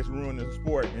saying it's ruining the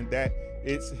sport and that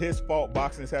it's his fault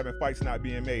boxing is having fights not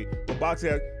being made. But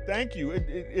boxing has, thank you.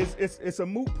 It's a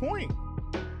moot point.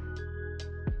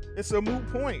 It's a moot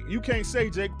point. You can't say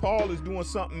Jake Paul is doing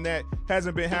something that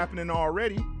hasn't been happening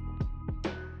already.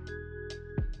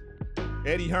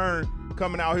 Eddie Hearn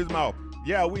coming out his mouth.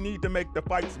 Yeah, we need to make the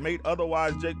fights made.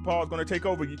 Otherwise, Jake Paul's going to take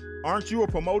over. Aren't you a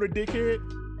promoter, dickhead?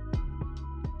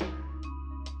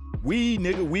 We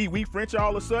French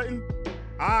all of a sudden?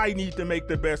 I need to make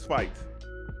the best fights.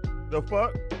 The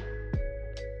fuck?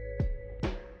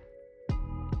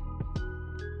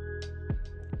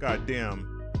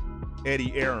 Goddamn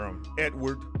Eddie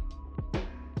Edward.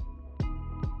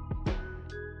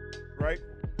 Right?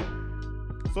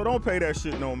 So don't pay that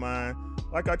shit no mind.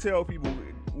 Like I tell people,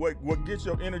 what gets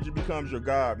your energy becomes your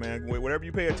God, man. Whatever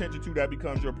you pay attention to, that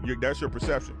becomes that's your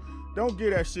perception. Don't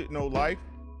give that shit no life.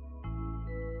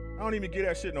 I don't even give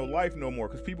that shit no life no more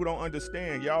because people don't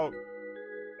understand. Y'all,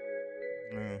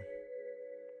 man,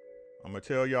 I'm going to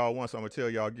tell y'all once, I'm going to tell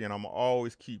y'all again. I'm going to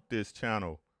always keep this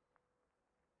channel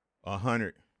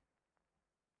 100.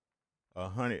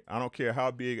 100. I don't care how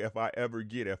big if I ever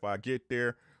get. If I get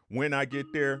there, when I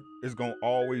get there, it's going to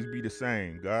always be the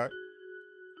same, God.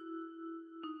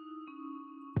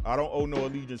 I don't owe no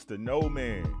allegiance to no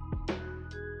man.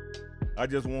 I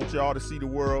just want y'all to see the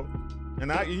world.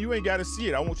 And you ain't got to see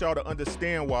it. I want y'all to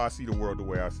understand why I see the world the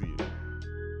way I see it.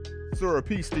 Sir,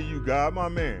 peace to you, God, my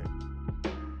man.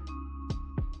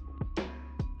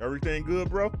 Everything good,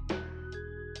 bro?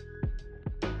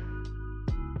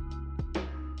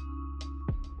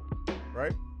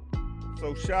 Right?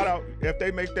 So shout out if they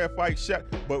make that fight.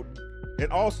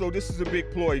 And also, this is a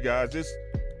big ploy, guys.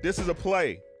 This is a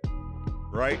play,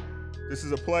 right? This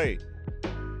is a play.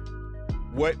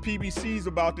 What PBC's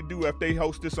about to do if they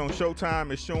host this on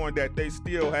Showtime is showing that they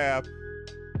still have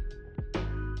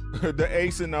the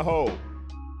ace in the hole,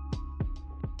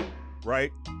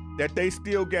 right? that they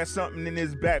still got something in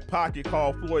his back pocket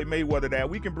called Floyd Mayweather that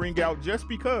we can bring out just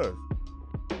because.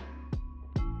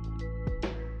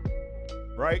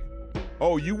 Right?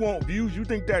 Oh, you want views? You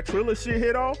think that Triller shit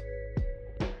hit off?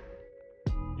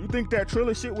 You think that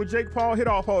Triller shit with Jake Paul hit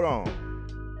off? Hold on.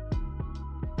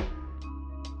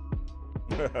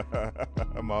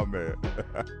 My man.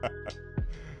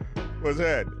 What's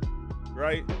that?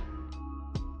 Right?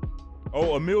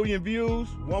 Oh, 1 million views?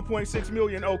 1.6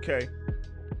 million? Okay.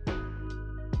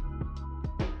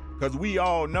 Because we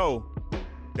all know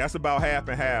that's about half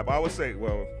and half. I would say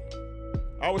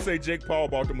Jake Paul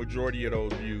bought the majority of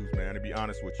those views, man, to be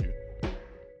honest with you.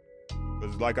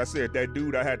 Because like I said, that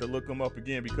dude, I had to look him up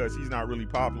again because he's not really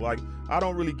popular. Like, I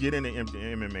don't really get into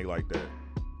MMA like that.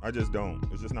 I just don't.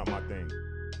 It's just not my thing.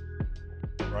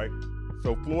 Right?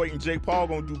 So Floyd and Jake Paul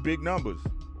gonna do big numbers.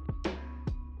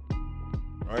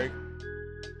 Right?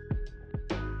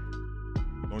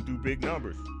 Gonna do big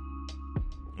numbers.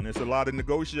 And there's a lot of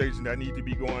negotiations that need to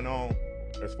be going on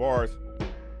as far as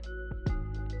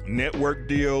network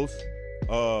deals,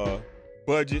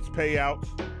 budgets, payouts,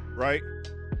 right?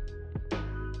 That's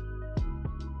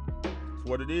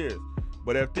what it is.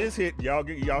 But if this hit, y'all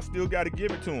still got to give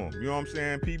it to him. You know what I'm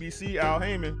saying? PBC, Al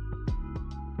Heyman.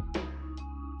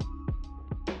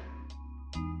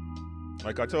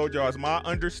 Like I told y'all, it's my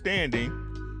understanding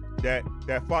that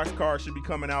Fox card should be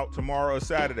coming out tomorrow or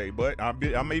Saturday, but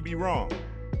I may be wrong,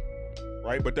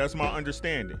 right? But that's my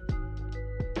understanding.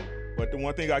 But the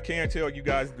one thing I can tell you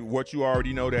guys, what you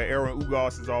already know, that Aaron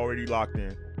Ugas is already locked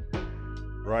in,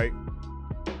 right?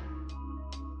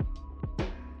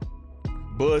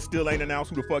 Buzz still ain't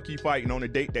announced who the fuck he fighting on the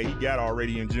date that he got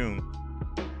already in June.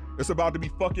 It's about to be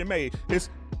fucking May. It's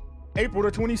April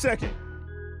the 22nd.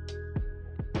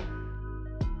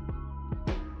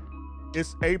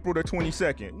 It's April the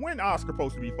 22nd. When Oscar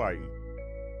supposed to be fighting?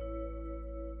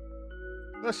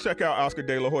 Let's check out Oscar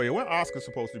De La Hoya. When Oscar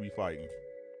supposed to be fighting?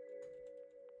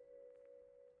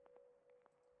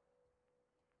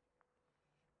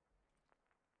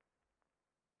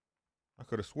 I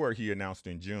could have swore he announced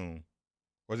in June.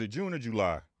 Was it June or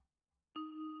July?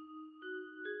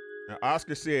 Now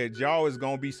Oscar said y'all is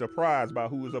gonna be surprised by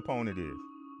who his opponent is.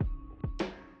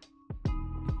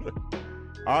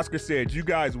 Oscar said, you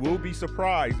guys will be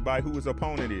surprised by who his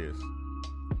opponent is.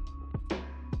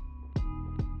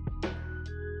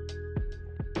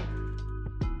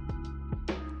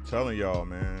 Telling y'all,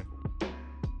 man.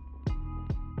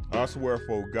 I swear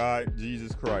for God,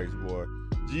 Jesus Christ, boy.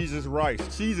 Jesus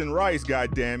Rice. Cheese and rice,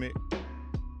 goddammit.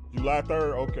 July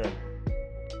 3rd? Okay.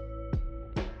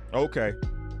 Okay.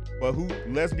 But who,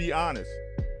 let's be honest.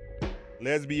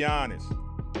 Let's be honest.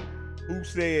 Who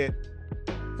said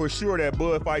for sure that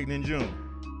Bud fighting in June?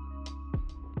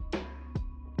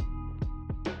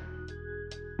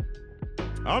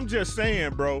 I'm just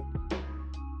saying, bro.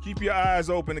 Keep your eyes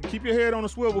open and keep your head on the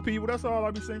swivel, people. That's all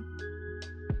I be saying.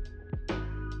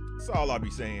 That's all I be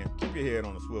saying. Keep your head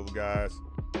on the swivel, guys.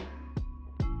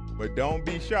 But don't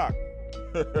be shocked.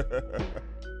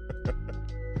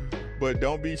 But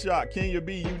don't be shocked. Kenya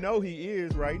B, you know he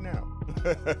is right now.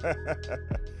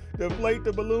 Deflate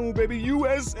the balloon, baby.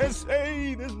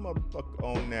 USSA. This motherfucker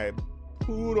on that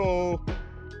poodle.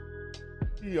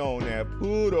 He on that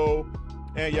poodle.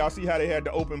 And y'all see how they had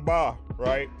the open bar,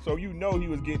 right? So you know he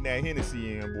was getting that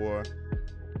Hennessy in, boy.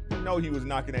 You know he was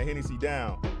knocking that Hennessy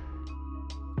down.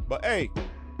 But hey,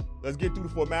 let's get through the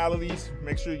formalities.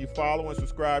 Make sure you follow and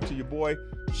subscribe to your boy.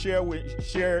 Share with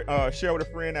a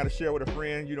friend. How to share with a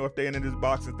friend. You know, if they into this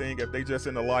boxing thing, if they just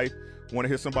into life, want to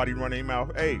hear somebody run their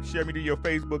mouth. Hey, share me to your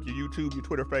Facebook, your YouTube, your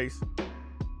Twitter face.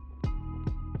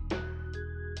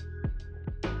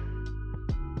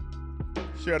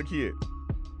 Share the kid.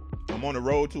 I'm on the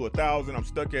road to 1,000. I'm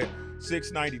stuck at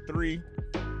 693.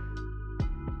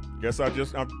 Guess I'm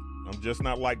just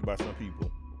not liked by some people.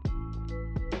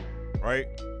 Right?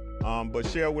 But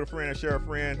share with a friend and share a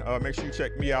friend. Make sure you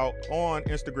check me out on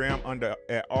Instagram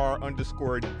at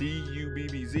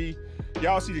R_DUBBZ.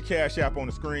 Y'all see the Cash App on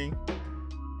the screen.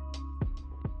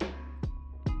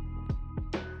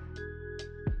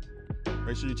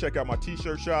 Make sure you check out my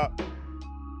t-shirt shop.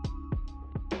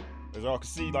 As y'all can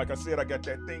see, like I said, I got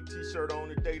that Think t-shirt on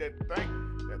today. That Think.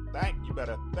 You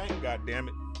better think,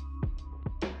 goddammit.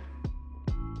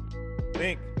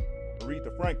 Think.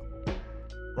 Aretha Franklin.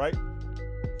 Right?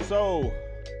 So,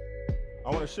 I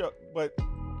want to show, but,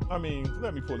 I mean,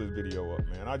 let me pull this video up,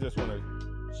 man. I just want to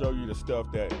show you the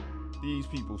stuff that these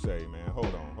people say, man.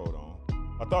 Hold on.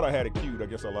 I thought I had it queued. I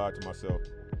guess I lied to myself.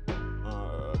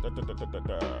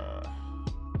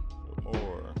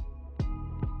 More.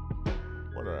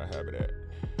 Where did I have it at?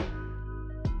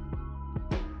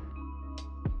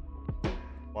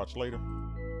 Watch later.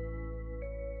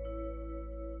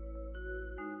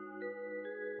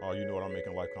 Oh, you know what? I'm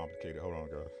making life complicated. Hold on,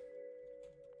 guys.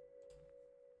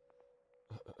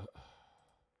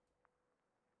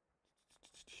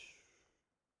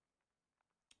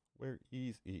 Where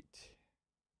is it?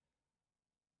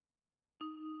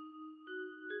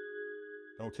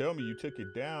 Don't tell me you took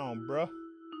it down, bruh.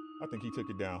 I think he took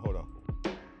it down. Hold on.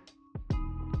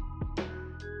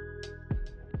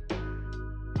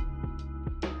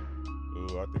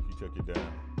 Ooh, I think he took it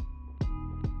down.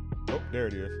 Oh, there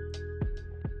it is.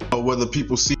 Whether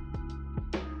people see.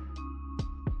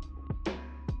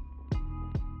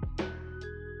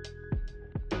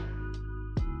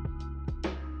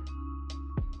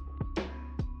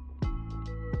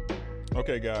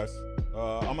 Okay, guys.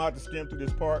 I'm about to skim through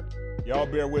this part. Y'all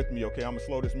bear with me, okay? I'm gonna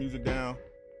slow this music down,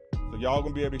 so y'all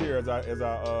gonna be able to hear as I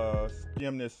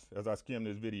skim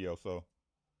this video. So,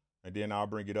 and then I'll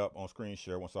bring it up on screen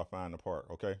share once I find the part,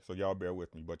 okay? So y'all bear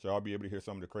with me, but y'all be able to hear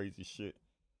some of the crazy shit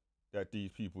that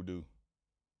these people do.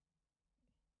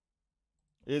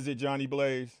 Is it Johnny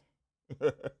Blaze?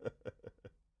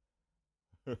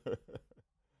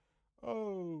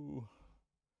 Oh,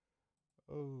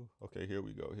 okay. Here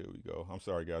we go. I'm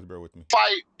sorry, guys. Bear with me.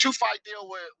 Two-fight deal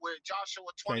with Joshua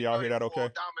 2034 Can y'all hear that? Okay.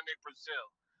 Dominic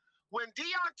Brazil. When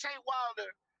Deontay Wilder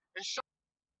and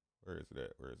Where is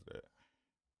that?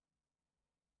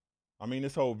 I mean,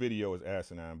 this whole video is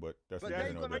asinine, but that's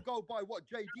they're gonna go by what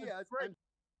JD has.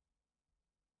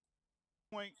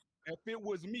 Point. If it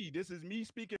was me, this is me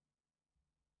speaking.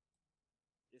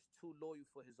 Is too loyal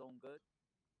for his own good.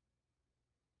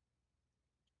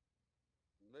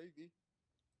 Maybe.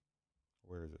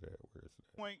 Where is it at?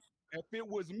 Point. If it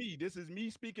was me, this is me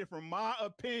speaking from my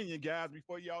opinion, guys,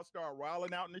 before y'all start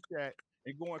riling out in the chat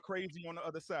and going crazy on the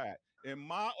other side. In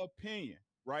my opinion,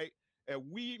 right? If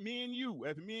me and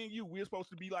you, we're supposed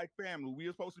to be like family.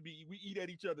 We eat at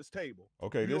each other's table.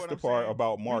 Okay, this is the part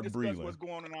about Mark Breland. What's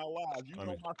going on in our lives. You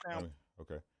know my family.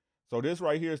 Okay. So this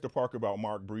right here is the part about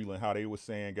Mark Breland, how they were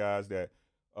saying, guys, that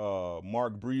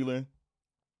Mark Breland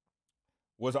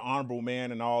was an honorable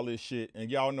man and all this shit. And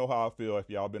y'all know how I feel. If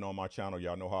y'all been on my channel,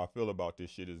 y'all know how I feel about this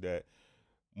shit, is that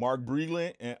Mark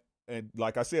Breland, and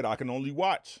like I said, I can only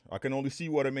watch. I can only see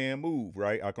what a man move,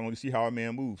 right? I can only see how a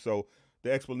man moves. So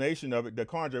the explanation of it, the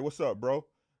Conjure, what's up, bro?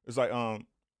 It's like,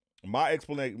 my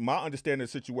understanding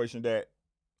of the situation that,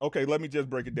 okay, let me just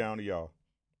break it down to y'all.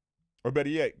 Or better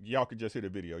yet, y'all could just hear the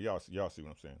video. Y'all see what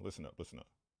I'm saying. Listen up.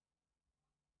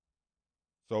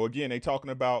 So again, they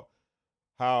talking about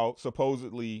how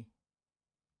supposedly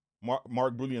Mark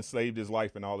Breland saved his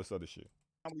life and all this other shit.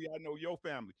 I know your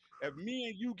family. If me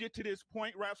and you get to this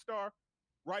point, Rap Star,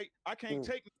 right, I can't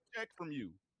take no check from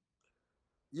you.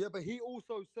 Yeah, but he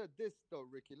also said this though,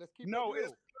 Ricky. Let's keep it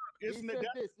real.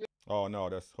 Oh no,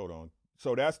 hold on.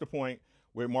 So that's the point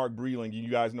with Mark Breland. You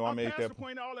guys know I made that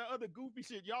point. All that other goofy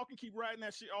shit. Y'all can keep writing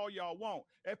that shit all y'all want.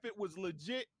 If it was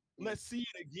legit, let's see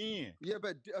it again. Yeah,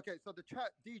 but okay. So the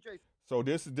chat DJ. So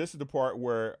this is the part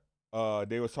where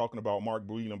they was talking about Mark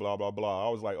Breland, blah blah blah. I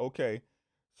was like, okay,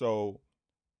 so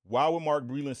why would Mark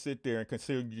Breland sit there and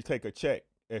consider you take a check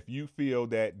if you feel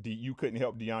that you couldn't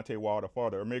help Deontay Wilder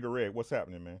farther? Omega Red, what's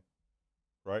happening, man?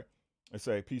 Right? And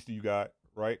say, peace to you, God.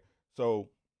 Right? So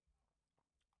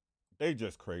they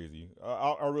just crazy.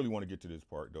 I really want to get to this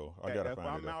part though. I gotta find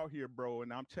it. If I'm out here, bro,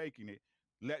 and I'm taking it,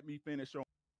 let me finish on.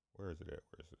 Where is it at?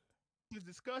 This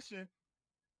discussion.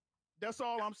 That's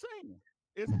all I'm saying.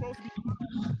 It's supposed to be.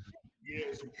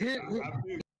 Yes.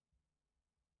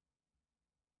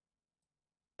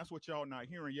 That's what y'all not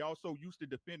hearing. Y'all so used to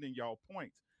defending y'all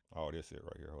points. Oh, this it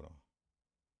right here. Hold on.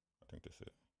 I think this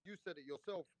it. You said it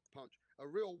yourself, Punch. A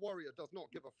real warrior does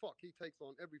not give a fuck. He takes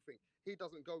on everything. He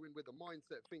doesn't go in with a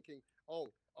mindset thinking,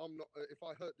 "Oh, I'm not. If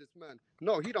I hurt this man,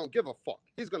 no, he don't give a fuck.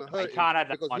 He's gonna hurt him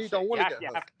because he don't want to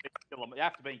get hurt." You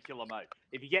have to be in killer mode.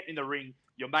 If you get in the ring,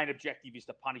 your main objective is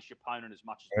to punish your opponent as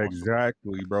much as possible.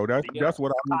 Exactly, bro. That's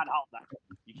what I can't hold that.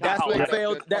 You can't hold what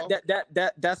failed.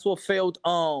 That's what failed.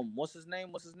 What's his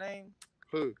name?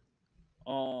 Who?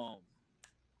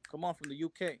 Come on, from the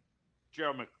UK. You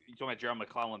talking about Jeremy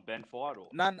McClellan Ben fight or?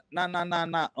 Not.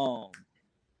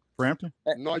 Frampton?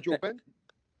 Nigel Ben?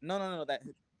 No. That.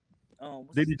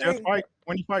 Did he just fight?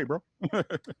 When he fight, bro?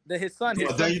 His son. His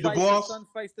son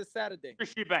fights this Saturday.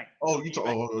 Christy Bank. Oh, you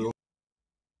talking?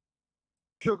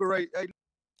 Sugar Ray.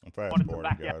 I'm fast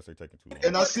forwarding, guys. They're taking too long.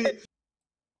 And I see.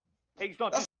 He's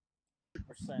not.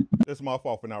 It's my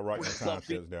fault for not writing the time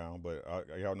sets down, but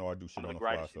y'all know I do shit on the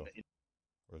fly. So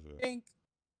where's it?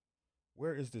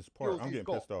 Where is this part? I'm getting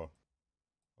pissed off.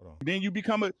 Hold on. Then you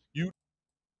become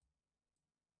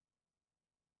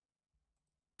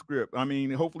script. I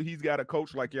mean, hopefully he's got a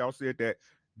coach like y'all said that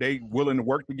they willing to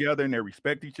work together and they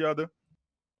respect each other.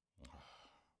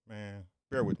 Man,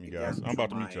 bear with me, guys. I'm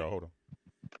about to meet y'all. Hold on.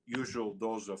 Usual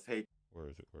dose of hate. Where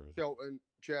is it? Shelton,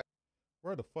 Jack.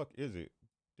 Where the fuck is it?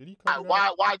 Did he cut it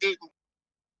out? Why didn't?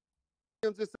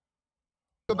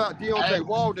 About Deontay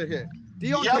Wilder here.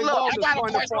 Deontay Yeah, look, Wilder's I got a trying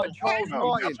to fight question. Charles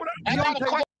Martin. I got a Deontay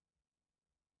question.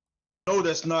 No,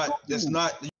 that's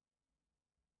not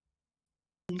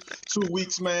 2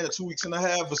 weeks, man, or 2 weeks and a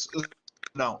half is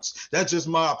announced. That's just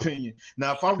my opinion.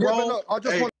 Now, if I'm wrong, look, I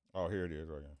just want oh, here it is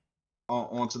right here.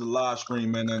 Onto the live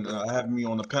stream, man, and having me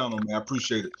on the panel, man, I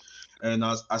appreciate it. And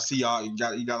I see y'all, you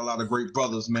got a lot of great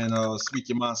brothers, man. Speak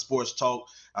Your Mind Sports Talk.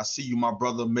 I see you, my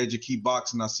brother, Major Key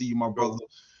Boxing. I see you, my brother.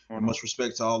 And much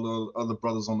respect to all the other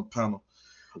brothers on the panel.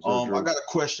 I got a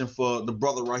question for the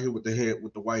brother right here with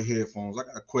the white headphones. I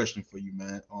got a question for you,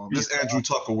 man. This Andrew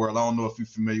Tucker world. I don't know if you're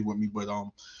familiar with me, but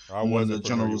I'm one of the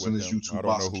generals in this YouTube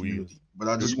boxing community. But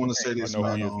I just want to say this,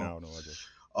 man.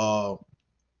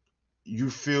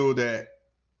 You feel that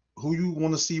who you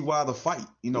want to see why the fight,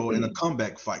 in a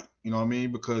comeback fight, you know what I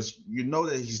mean? Because you know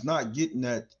that he's not getting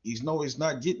that. He's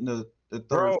not getting the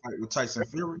third fight with Tyson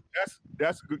Fury.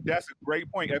 That's a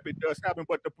great point if it does happen.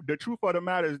 But the truth of the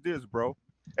matter is this, bro.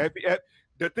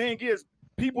 The thing is,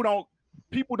 people don't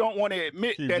want to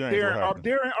admit that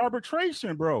they're in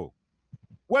arbitration, bro.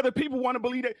 Whether people want to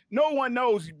believe that, no one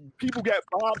knows. People got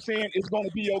Bob saying it's going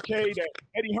to be okay, that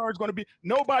Eddie Hearn's going to be.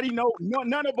 Nobody knows.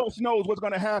 None of us knows what's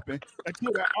going to happen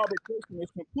until that arbitration is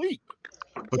complete.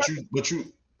 But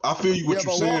you, I feel you what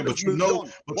you're saying, but you know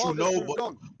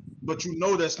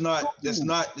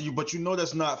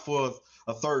that's not for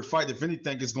a third fight. If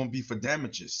anything, it's going to be for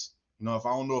damages. If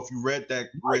I don't know if you read that.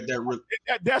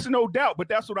 That's no doubt, but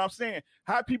that's what I'm saying.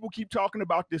 How people keep talking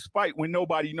about this fight when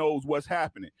nobody knows what's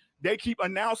happening. They keep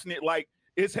announcing it like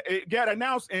it got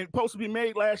announced and supposed to be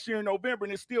made last year in November,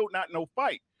 and it's still not no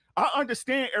fight. I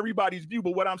understand everybody's view,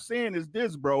 but what I'm saying is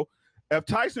this, bro. If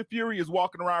Tyson Fury is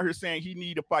walking around here saying he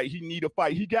need a fight,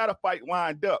 he got a fight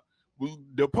lined up.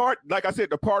 The part, like I said,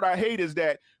 the part I hate is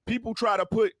that people try to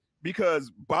put,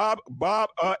 because Bob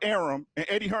Arum and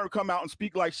Eddie Hearn come out and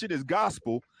speak like shit is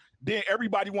gospel, then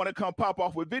everybody want to come pop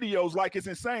off with videos like it's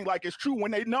insane, like it's true, when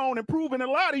they known and proven a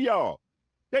lot of y'all.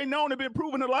 They known and been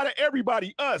proving a lot of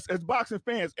everybody, us as boxing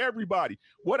fans, everybody.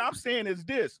 What I'm saying is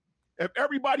this. If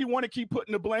everybody want to keep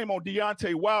putting the blame on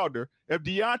Deontay Wilder, if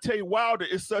Deontay Wilder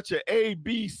is such an A,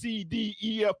 B, C, D,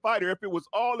 E, F fighter, if it was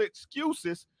all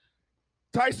excuses,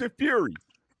 Tyson Fury,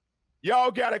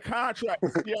 y'all got a contract.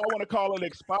 Y'all want to call it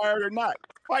expired or not.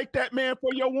 Fight that man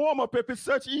for your warm-up if it's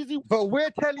such easy. But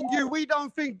we're telling you, we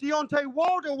don't think Deontay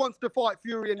Wilder wants to fight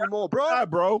Fury anymore, bro. Nah,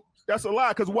 bro. That's a lie,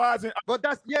 because why isn't... But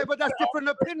that's different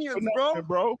opinions,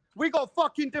 bro. We got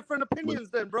fucking different opinions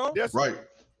then, bro. Right.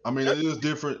 I mean, it is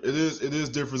different. It is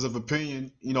difference of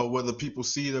opinion, whether people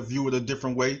see it or view it a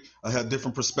different way, or have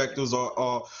different perspectives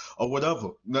or whatever.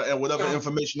 And whatever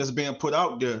information that's being put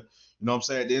out there, you know what I'm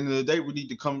saying? At the end of the day,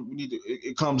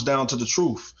 it comes down to the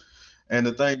truth. And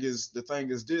the thing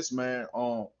is this, man,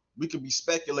 we could be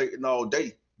speculating all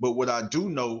day, but what I do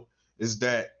know is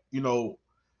that,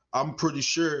 I'm pretty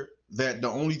sure that the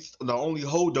only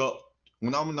hold up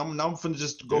when I'm finna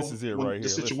just go the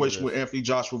situation with Anthony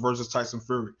Joshua versus Tyson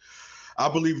Fury. I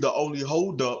believe the only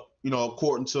hold up,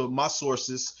 according to my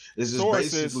sources, is just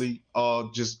basically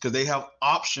just because they have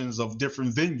options of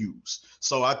different venues.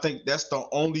 So I think that's the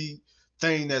only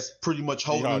thing that's pretty much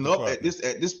holding up at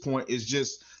this point is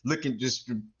just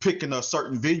picking a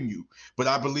certain venue. But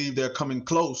I believe they're coming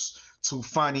close to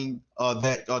finding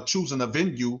choosing a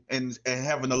venue and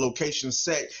having a location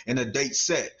set and a date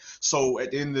set. So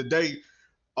at the end of the day,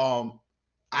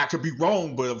 I could be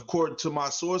wrong, but according to my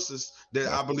sources, that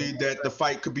I believe that the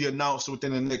fight could be announced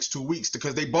within the next 2 weeks,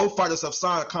 because they both fighters have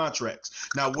signed contracts.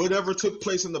 Now, whatever took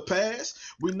place in the past,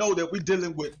 we know that we're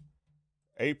dealing with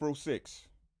April 6th.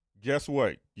 Guess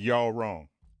what? Y'all wrong.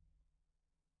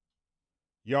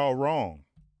 Y'all wrong.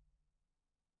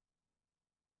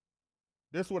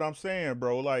 This is what I'm saying,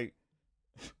 bro. Like,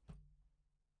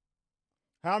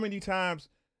 how many times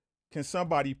can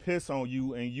somebody piss on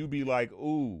you and you be like,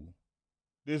 ooh,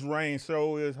 this rain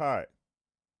so is hot.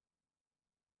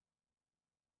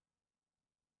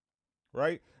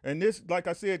 Right? And this, like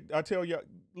I said, I tell you,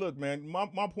 look, man,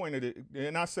 my point of it,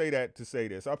 and I say that to say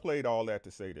this. I played all that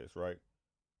to say this, right?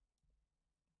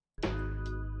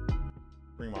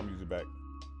 Bring my music back.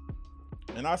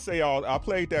 And I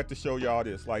played that to show y'all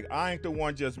this. Like, I ain't the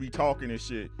one just be talking and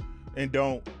shit and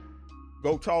don't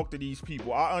go talk to these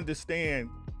people. I understand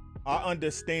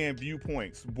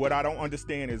viewpoints. What I don't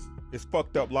understand is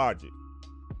fucked up logic.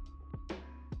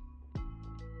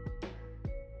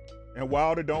 and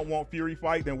Wilder don't want Fury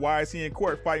fight, then why is he in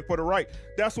court fighting for the right?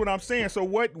 That's what I'm saying. So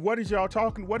what is y'all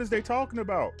talking? What is they talking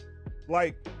about?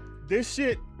 Like, this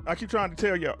shit, I keep trying to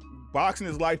tell y'all, boxing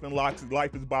is life and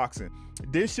life is boxing.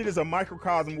 This shit is a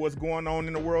microcosm of what's going on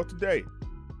in the world today,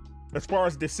 as far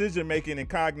as decision making and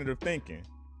cognitive thinking.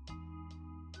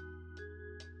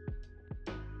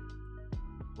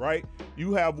 Right?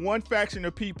 You have one faction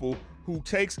of people who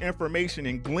takes information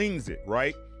and gleans it,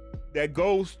 right? That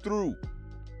goes through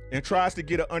and tries to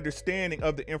get an understanding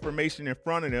of the information in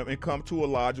front of them and come to a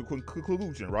logical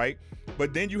conclusion, right?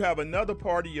 But then you have another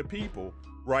party of people,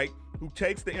 right, who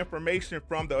takes the information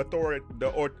from the authority,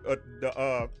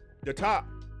 the top,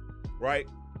 right,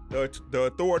 the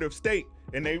authoritative state,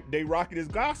 and they rock it as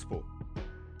gospel.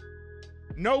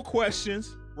 No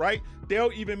questions, right?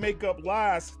 They'll even make up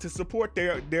lies to support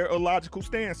their illogical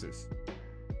stances.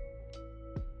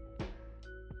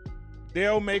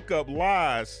 They'll make up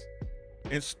lies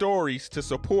and stories to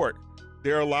support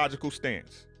their illogical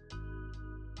stance.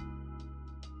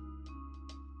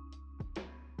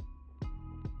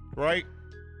 Right?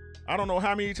 I don't know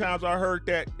how many times I heard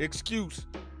that excuse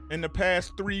in the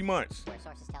past 3 months. Where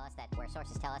sources tell us that. Where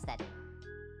sources tell us that.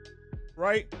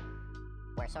 Right?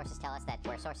 Where sources tell us that.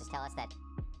 Where sources tell us that.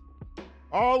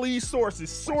 All these sources.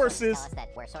 Where sources tell us that.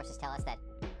 Where sources tell us that.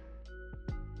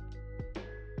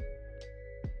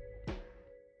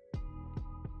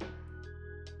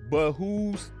 But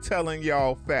who's telling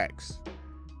y'all facts?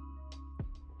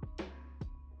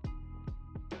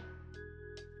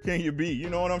 Can you be? You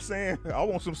know what I'm saying? I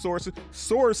want some sources.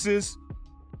 Sources.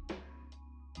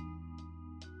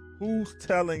 Who's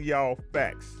telling y'all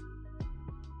facts?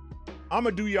 I'm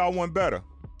gonna do y'all one better.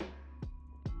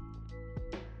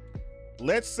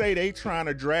 Let's say they trying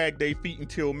to drag their feet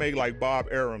until May, like Bob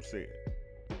Arum said.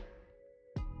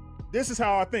 This is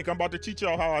how I think. I'm about to teach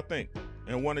y'all how I think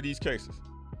in one of these cases,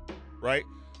 right?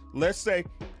 Let's say,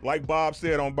 like Bob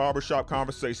said on Barbershop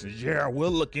Conversations, yeah, we're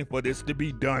looking for this to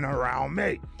be done around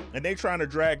May. And they trying to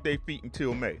drag their feet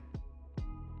until May,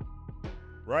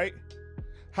 right?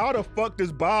 How the fuck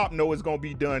does Bob know it's gonna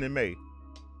be done in May?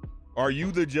 Are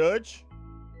you the judge?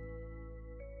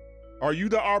 Are you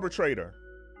the arbitrator?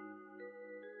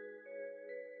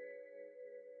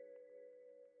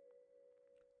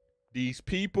 These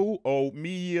people, old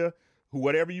media,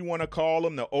 whatever you want to call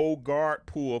them, the old guard,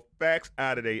 pull facts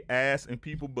out of their ass and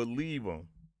people believe them.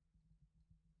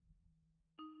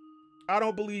 I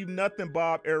don't believe nothing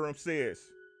Bob Arum says.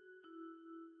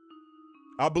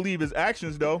 I believe his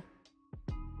actions, though.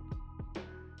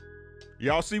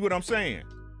 Y'all see what I'm saying?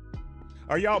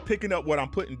 Are y'all picking up what I'm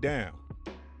putting down?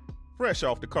 Fresh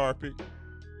off the carpet.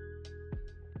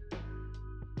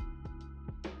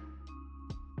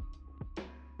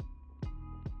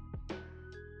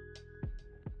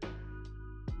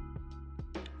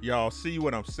 Y'all see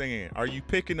what I'm saying? Are you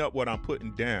picking up what I'm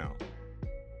putting down?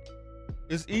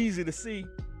 It's easy to see.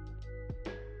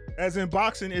 As in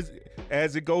boxing,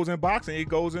 as it goes in boxing, it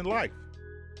goes in life.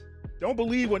 Don't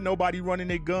believe what nobody running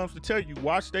their guns to tell you.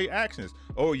 Watch their actions.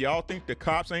 Oh, y'all think the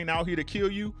cops ain't out here to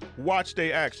kill you? Watch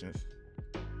their actions.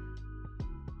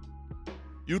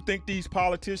 You think these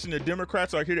politicians and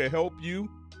Democrats are here to help you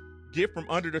get from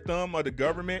under the thumb of the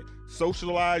government,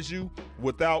 socialize you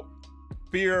without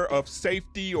fear of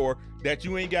safety or that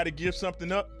you ain't got to give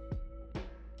something up?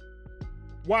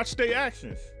 Watch their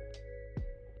actions.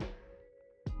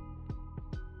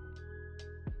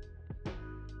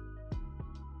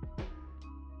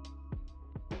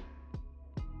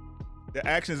 The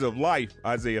actions of life,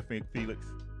 Isaiah Felix.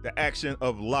 The action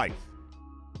of life.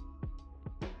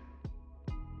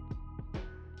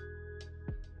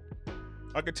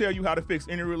 I can tell you how to fix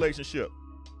any relationship.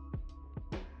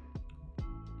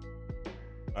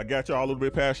 I got y'all a little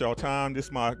bit past y'all time. This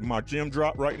is my gym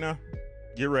drop right now.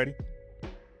 Get ready.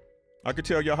 I can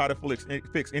tell y'all how to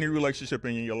fix any relationship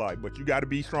in your life, but you got to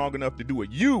be strong enough to do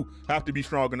it. You have to be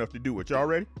strong enough to do it. Y'all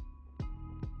ready?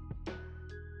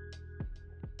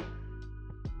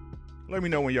 Let me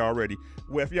know when y'all ready.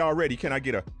 Well, if y'all ready, can I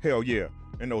get a hell yeah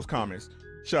in those comments?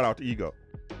 Shout out to Ego.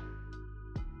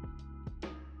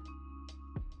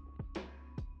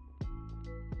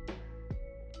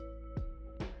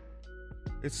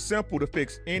 It's simple to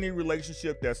fix any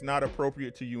relationship that's not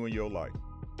appropriate to you in your life.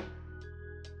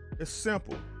 It's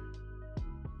simple.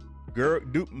 Girl,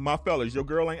 my fellas, your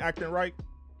girl ain't acting right.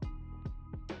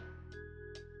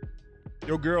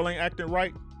 Your girl ain't acting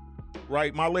right.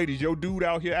 Right, my ladies, your dude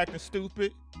out here acting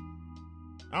stupid.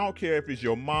 I don't care if it's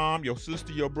your mom, your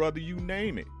sister, your brother, you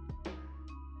name it.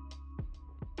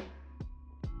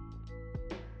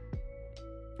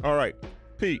 All right,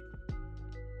 Pete.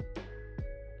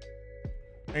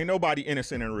 Ain't nobody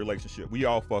innocent in a relationship. We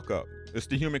all fuck up. It's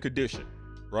the human condition,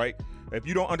 right? If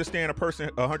you don't understand a person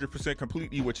 100%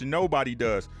 completely, which nobody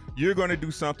does, you're going to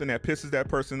do something that pisses that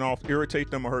person off,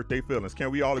 irritate them, or hurt their feelings.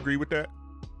 Can we all agree with that?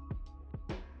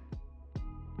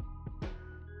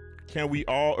 Can we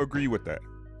all agree with that?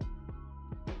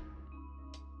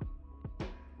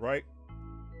 Right?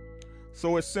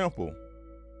 So it's simple.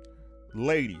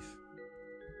 Ladies,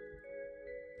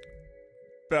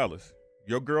 fellas,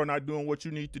 your girl not doing what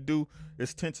you need to do,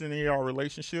 it's tension in your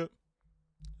relationship.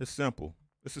 It's simple.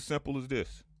 It's as simple as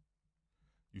this.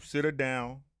 You sit her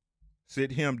down,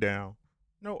 sit him down,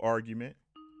 no argument,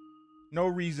 no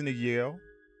reason to yell,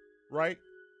 right?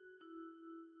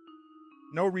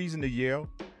 No reason to yell.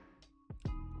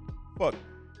 Fuck,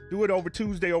 do it over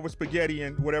Tuesday over spaghetti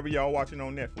and whatever y'all watching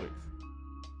on Netflix,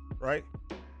 right?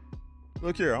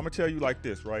 Look here, I'm gonna tell you like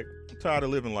this, right? I'm tired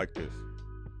of living like this,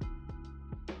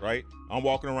 right? I'm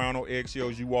walking around on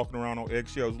eggshells, you walking around on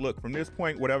eggshells. Look, from this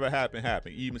point, whatever happened,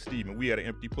 happened. Even Steven, we had an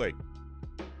empty plate.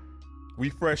 We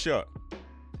fresh up.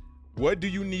 What do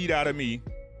you need out of me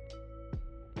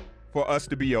for us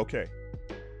to be okay?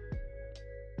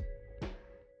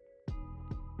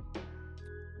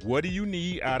 What do you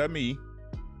need out of me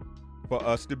for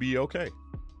us to be okay?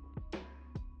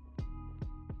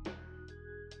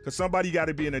 Because somebody got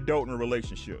to be an adult in a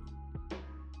relationship.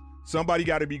 Somebody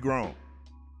got to be grown.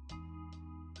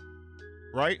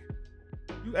 Right?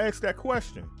 You ask that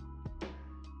question.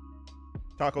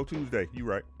 Taco Tuesday, you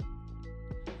right.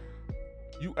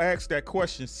 You ask that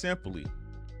question simply.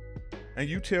 And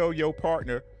you tell your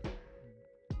partner,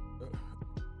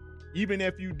 even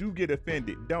if you do get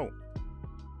offended, don't.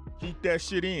 Keep that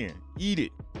shit in. Eat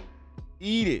it.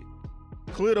 Eat it.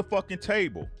 Clear the fucking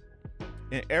table.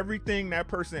 And everything that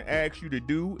person asks you to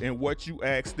do and what you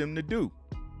ask them to do.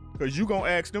 Because you going to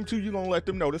ask them too, you going to let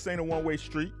them know this ain't a one-way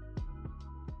street.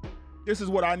 This is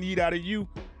what I need out of you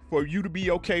for you to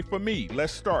be okay for me.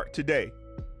 Let's start today.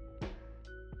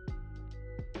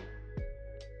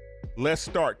 Let's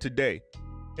start today.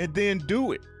 And then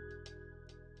do it.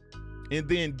 And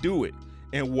then do it.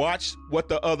 And watch what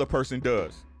the other person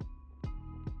does.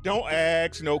 Don't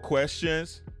ask no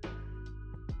questions.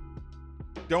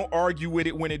 Don't argue with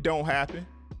it when it don't happen.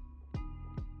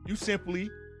 You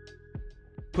simply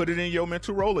put it in your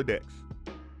mental Rolodex.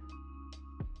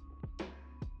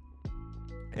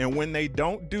 And when they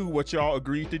don't do what y'all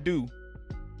agreed to do,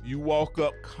 you walk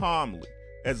up calmly.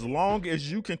 As long as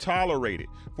you can tolerate it.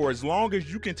 For as long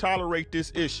as you can tolerate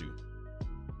this issue.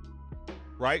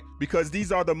 Right? Because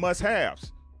these are the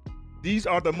must-haves. These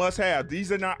are the must-haves.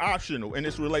 These are not optional in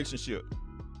this relationship.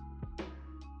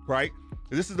 Right?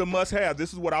 This is the must-have.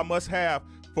 This is what I must have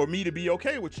for me to be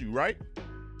okay with you, right?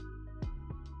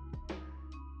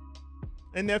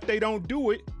 And if they don't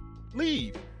do it,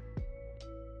 leave.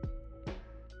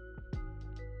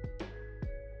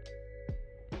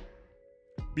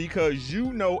 Because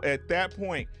you know at that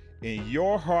point in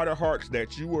your heart of hearts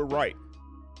that you were right.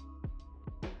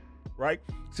 Right?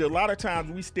 See, a lot of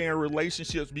times we stay in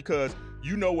relationships because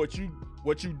you know what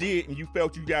you did and you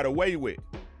felt you got away with.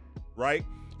 Right?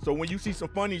 So when you see some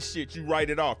funny shit, you write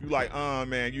it off. You like,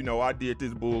 man, you know, I did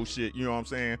this bullshit. You know what I'm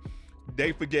saying?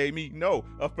 They forgave me. No,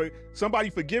 somebody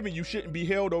forgiving you shouldn't be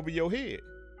held over your head.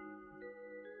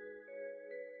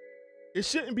 It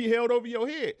shouldn't be held over your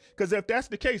head. Because if that's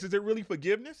the case, is it really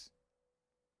forgiveness?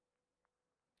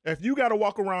 If you got to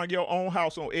walk around your own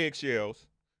house on eggshells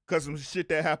because of some shit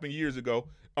that happened years ago,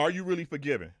 are you really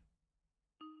forgiven?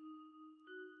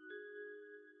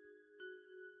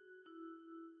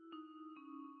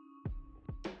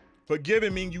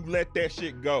 Forgiving means you let that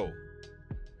shit go.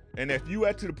 And if you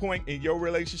at to the point in your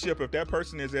relationship, if that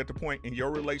person is at the point in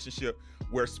your relationship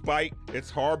where spite is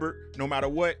harbored, no matter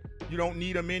what, you don't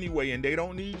need them anyway and they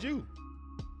don't need you.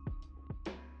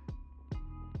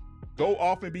 Go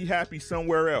off and be happy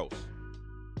somewhere else.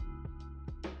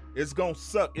 It's gonna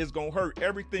suck. It's gonna hurt.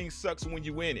 Everything sucks when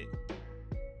you in it.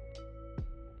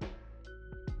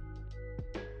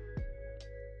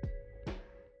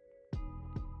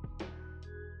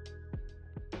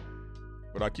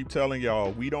 But I keep telling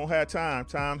y'all, we don't have time.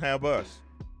 Time have us.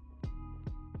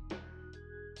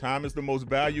 Time is the most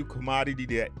valued commodity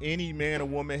that any man or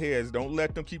woman has. Don't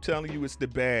let them keep telling you it's the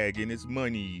bag and it's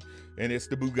money and it's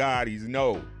the Bugattis.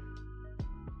 No.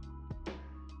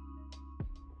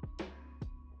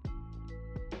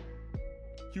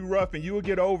 You rough and you will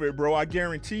get over it, bro. I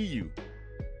guarantee you.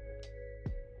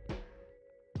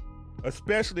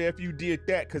 Especially if you did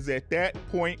that, because at that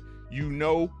point, you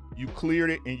know you cleared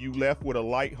it and you left with a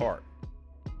light heart.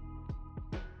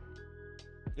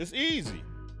 It's easy.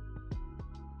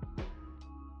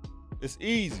 It's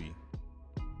easy.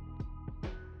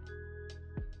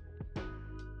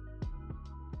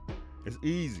 It's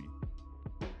easy,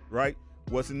 right?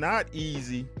 What's not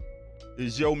easy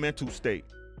is your mental state.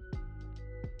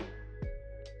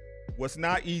 What's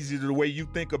not easy is the way you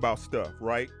think about stuff,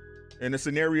 right? And the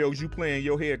scenarios you play in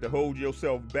your head to hold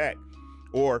yourself back,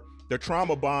 or the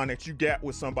trauma bond that you got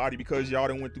with somebody because y'all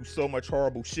done went through so much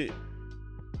horrible shit.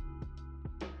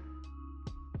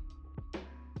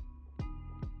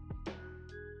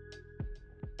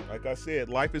 Like I said,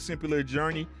 life is simply a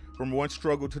journey from one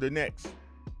struggle to the next.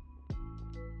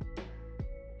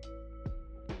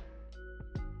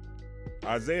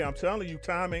 Isaiah, I'm telling you,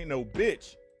 time ain't no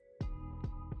bitch.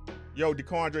 Yo,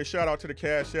 DeCondre, shout out to the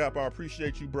Cash App. I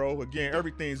appreciate you, bro. Again,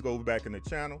 everything's goes back in the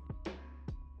channel.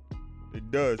 It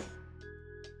does.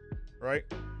 Right?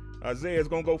 Isaiah's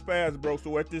gonna go fast, bro.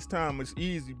 So at this time, it's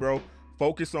easy, bro.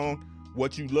 Focus on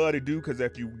what you love to do, because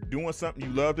if you're doing something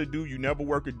you love to do, you never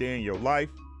work a day in your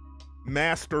life.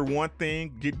 Master one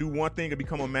thing, do one thing and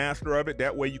become a master of it.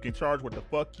 That way you can charge what the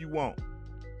fuck you want.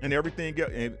 And everything,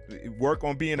 and work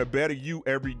on being a better you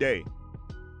every day.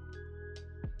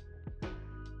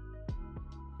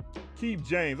 Keith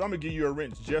James, I'm gonna give you a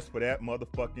wrench just for that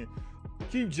motherfucking.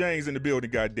 Keith James in the building,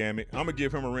 goddammit. I'm gonna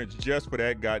give him a wrench just for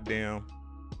that goddamn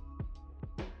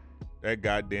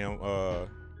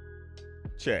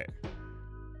chat.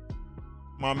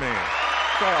 My man.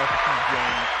 Shout out to Keith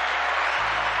James.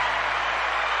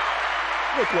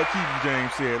 Look what Keith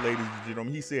James said, ladies and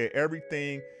gentlemen. He said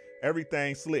everything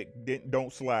slick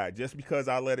don't slide. Just because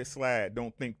I let it slide,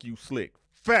 don't think you slick.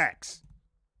 Facts.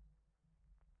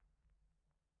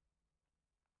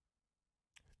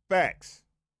 Facts.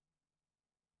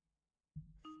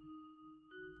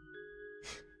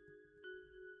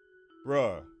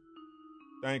 Bruh.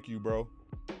 Thank you, bro.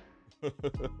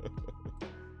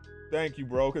 Thank you,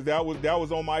 bro, because that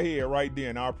was on my head right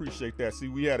then. I appreciate that. See,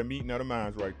 we had a meeting of the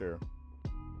minds right there.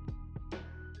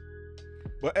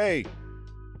 But hey,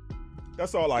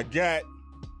 that's all I got.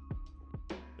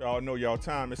 Y'all know y'all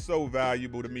time is so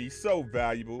valuable to me, so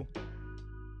valuable.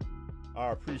 I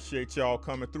appreciate y'all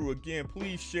coming through again.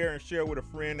 Please share and share with a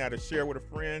friend. Now to share with a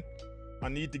friend, I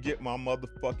need to get my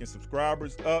motherfucking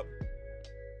subscribers up.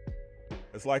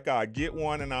 It's like I get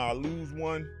one and I lose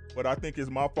one, but I think it's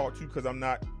my fault too, because I'm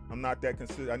not that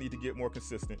consistent. I need to get more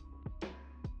consistent.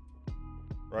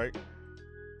 Right?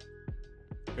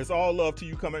 It's all love to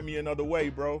you come at me another way,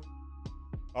 bro.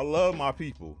 I love my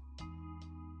people.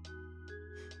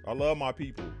 I love my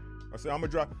people. I said I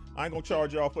ain't gonna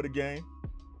charge y'all for the game.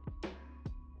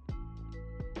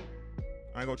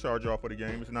 I ain't gonna charge y'all for the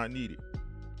game. It's not needed.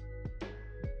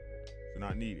 It's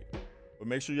not needed. But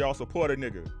make sure y'all support a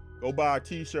nigga. Go buy a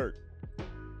t-shirt.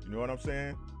 You know what I'm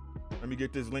saying? Let me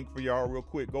get this link for y'all real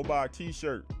quick. Go buy a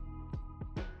t-shirt.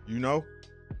 You know?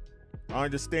 I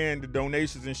understand the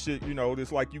donations and shit, you know,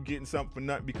 it's like you getting something for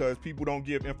nothing because people don't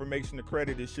give information the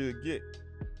credit it should get.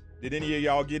 Did any of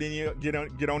y'all get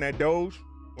on that Doge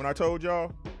when I told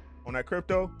y'all? On that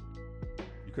crypto?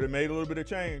 You could have made a little bit of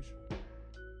change.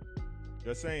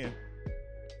 Just saying.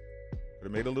 Could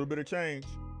have made a little bit of change.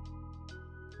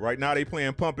 Right now they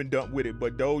playing pump and dump with it,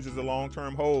 but Doge is a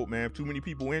long-term hold, man. Too many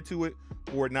people into it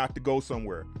for it not to go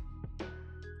somewhere.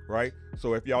 Right?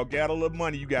 So if y'all got a little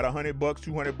money, you got $100,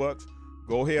 $200,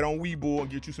 go ahead on Webull and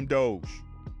get you some Doge.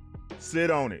 Sit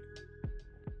on it.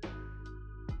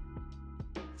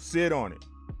 Sit on it.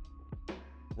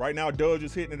 Right now, Doge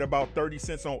is hitting at about 30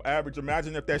 cents on average.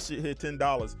 Imagine if that shit hit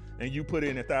 $10 and you put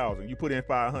in 1,000, you put in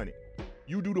 500.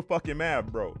 You do the fucking math,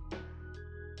 bro.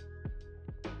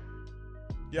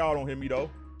 Y'all don't hear me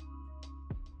though.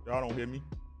 Y'all don't hear me.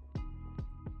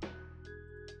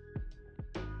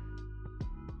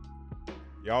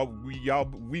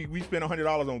 We spent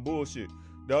 $100 on bullshit.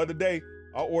 The other day,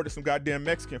 I ordered some goddamn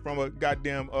Mexican from a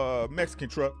goddamn Mexican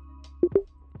truck.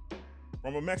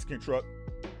 From a Mexican truck.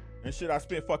 And shit, I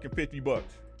spent fucking $50.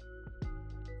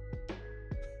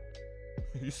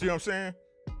 You see what I'm saying?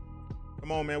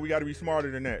 Come on, man. We got to be smarter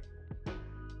than that.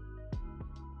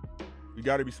 We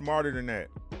got to be smarter than that.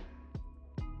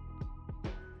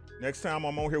 Next time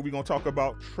I'm on here, we're going to talk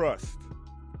about trust.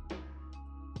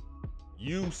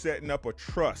 You setting up a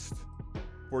trust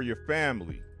for your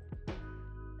family.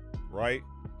 Right?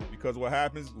 Because what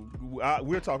happens,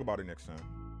 we'll talk about it next time.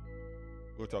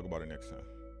 We'll talk about it next time.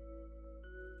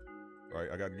 All right,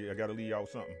 I gotta leave y'all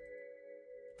with something.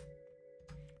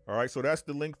 All right, so that's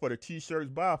the link for the t-shirts.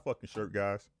 Buy a fucking shirt,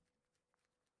 guys.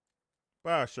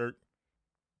 Buy a shirt.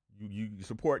 You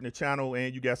supporting the channel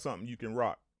and you got something you can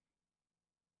rock.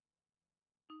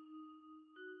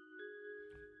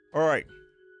 All right.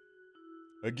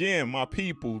 Again, my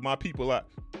people, I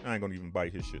ain't gonna even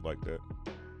bite his shit like that.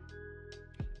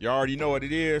 You already know what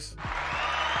it is.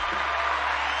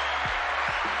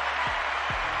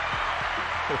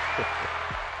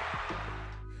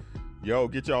 Yo,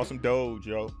 get y'all some Doge,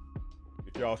 yo.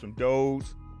 Get y'all some Doge.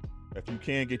 If you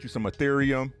can, get you some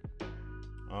Ethereum.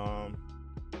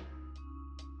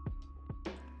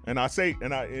 And I say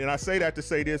that to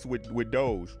say this with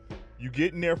Doge. You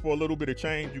get in there for a little bit of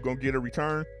change, you're gonna get a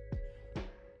return.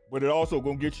 But it also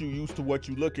gonna get you used to what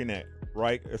you're looking at,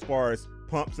 right? As far as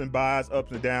pumps and buys,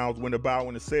 ups and downs, when to buy,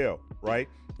 when to sell, right?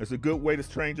 It's a good way to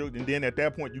train you, and then at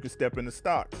that point you can step into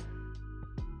stocks.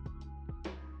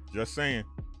 Just saying.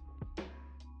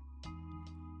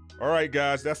 All right,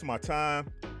 guys, that's my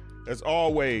time. As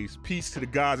always, peace to the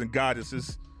gods and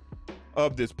goddesses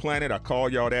of this planet. I call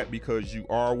y'all that because you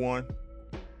are one.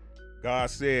 God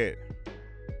said,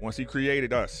 once he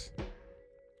created us,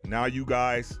 now you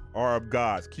guys are of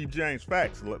gods. Keep James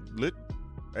facts.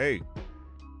 Hey,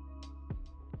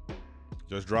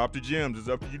 just drop the gems. It's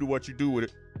up to you to what you do with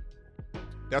it.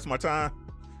 That's my time.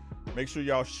 Make sure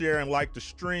y'all share and like the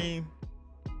stream.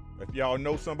 If y'all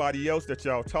know somebody else that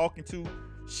y'all talking to,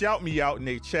 shout me out in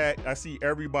their chat. I see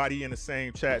everybody in the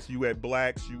same chats. You at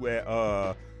Blacks, you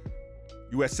at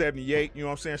 78, you know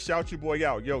what I'm saying? Shout your boy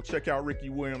out. Yo, check out Ricky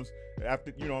Williams.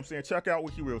 After, you know what I'm saying? Check out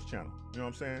Ricky Williams' channel. You know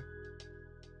what I'm saying?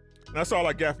 And that's all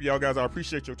I got for y'all guys. I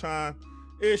appreciate your time.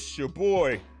 It's your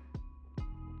boy.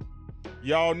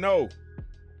 Y'all know.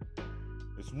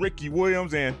 It's Ricky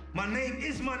Williams and my name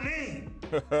is my name.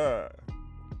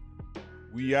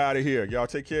 We out of here. Y'all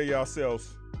take care of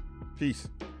yourselves. Peace.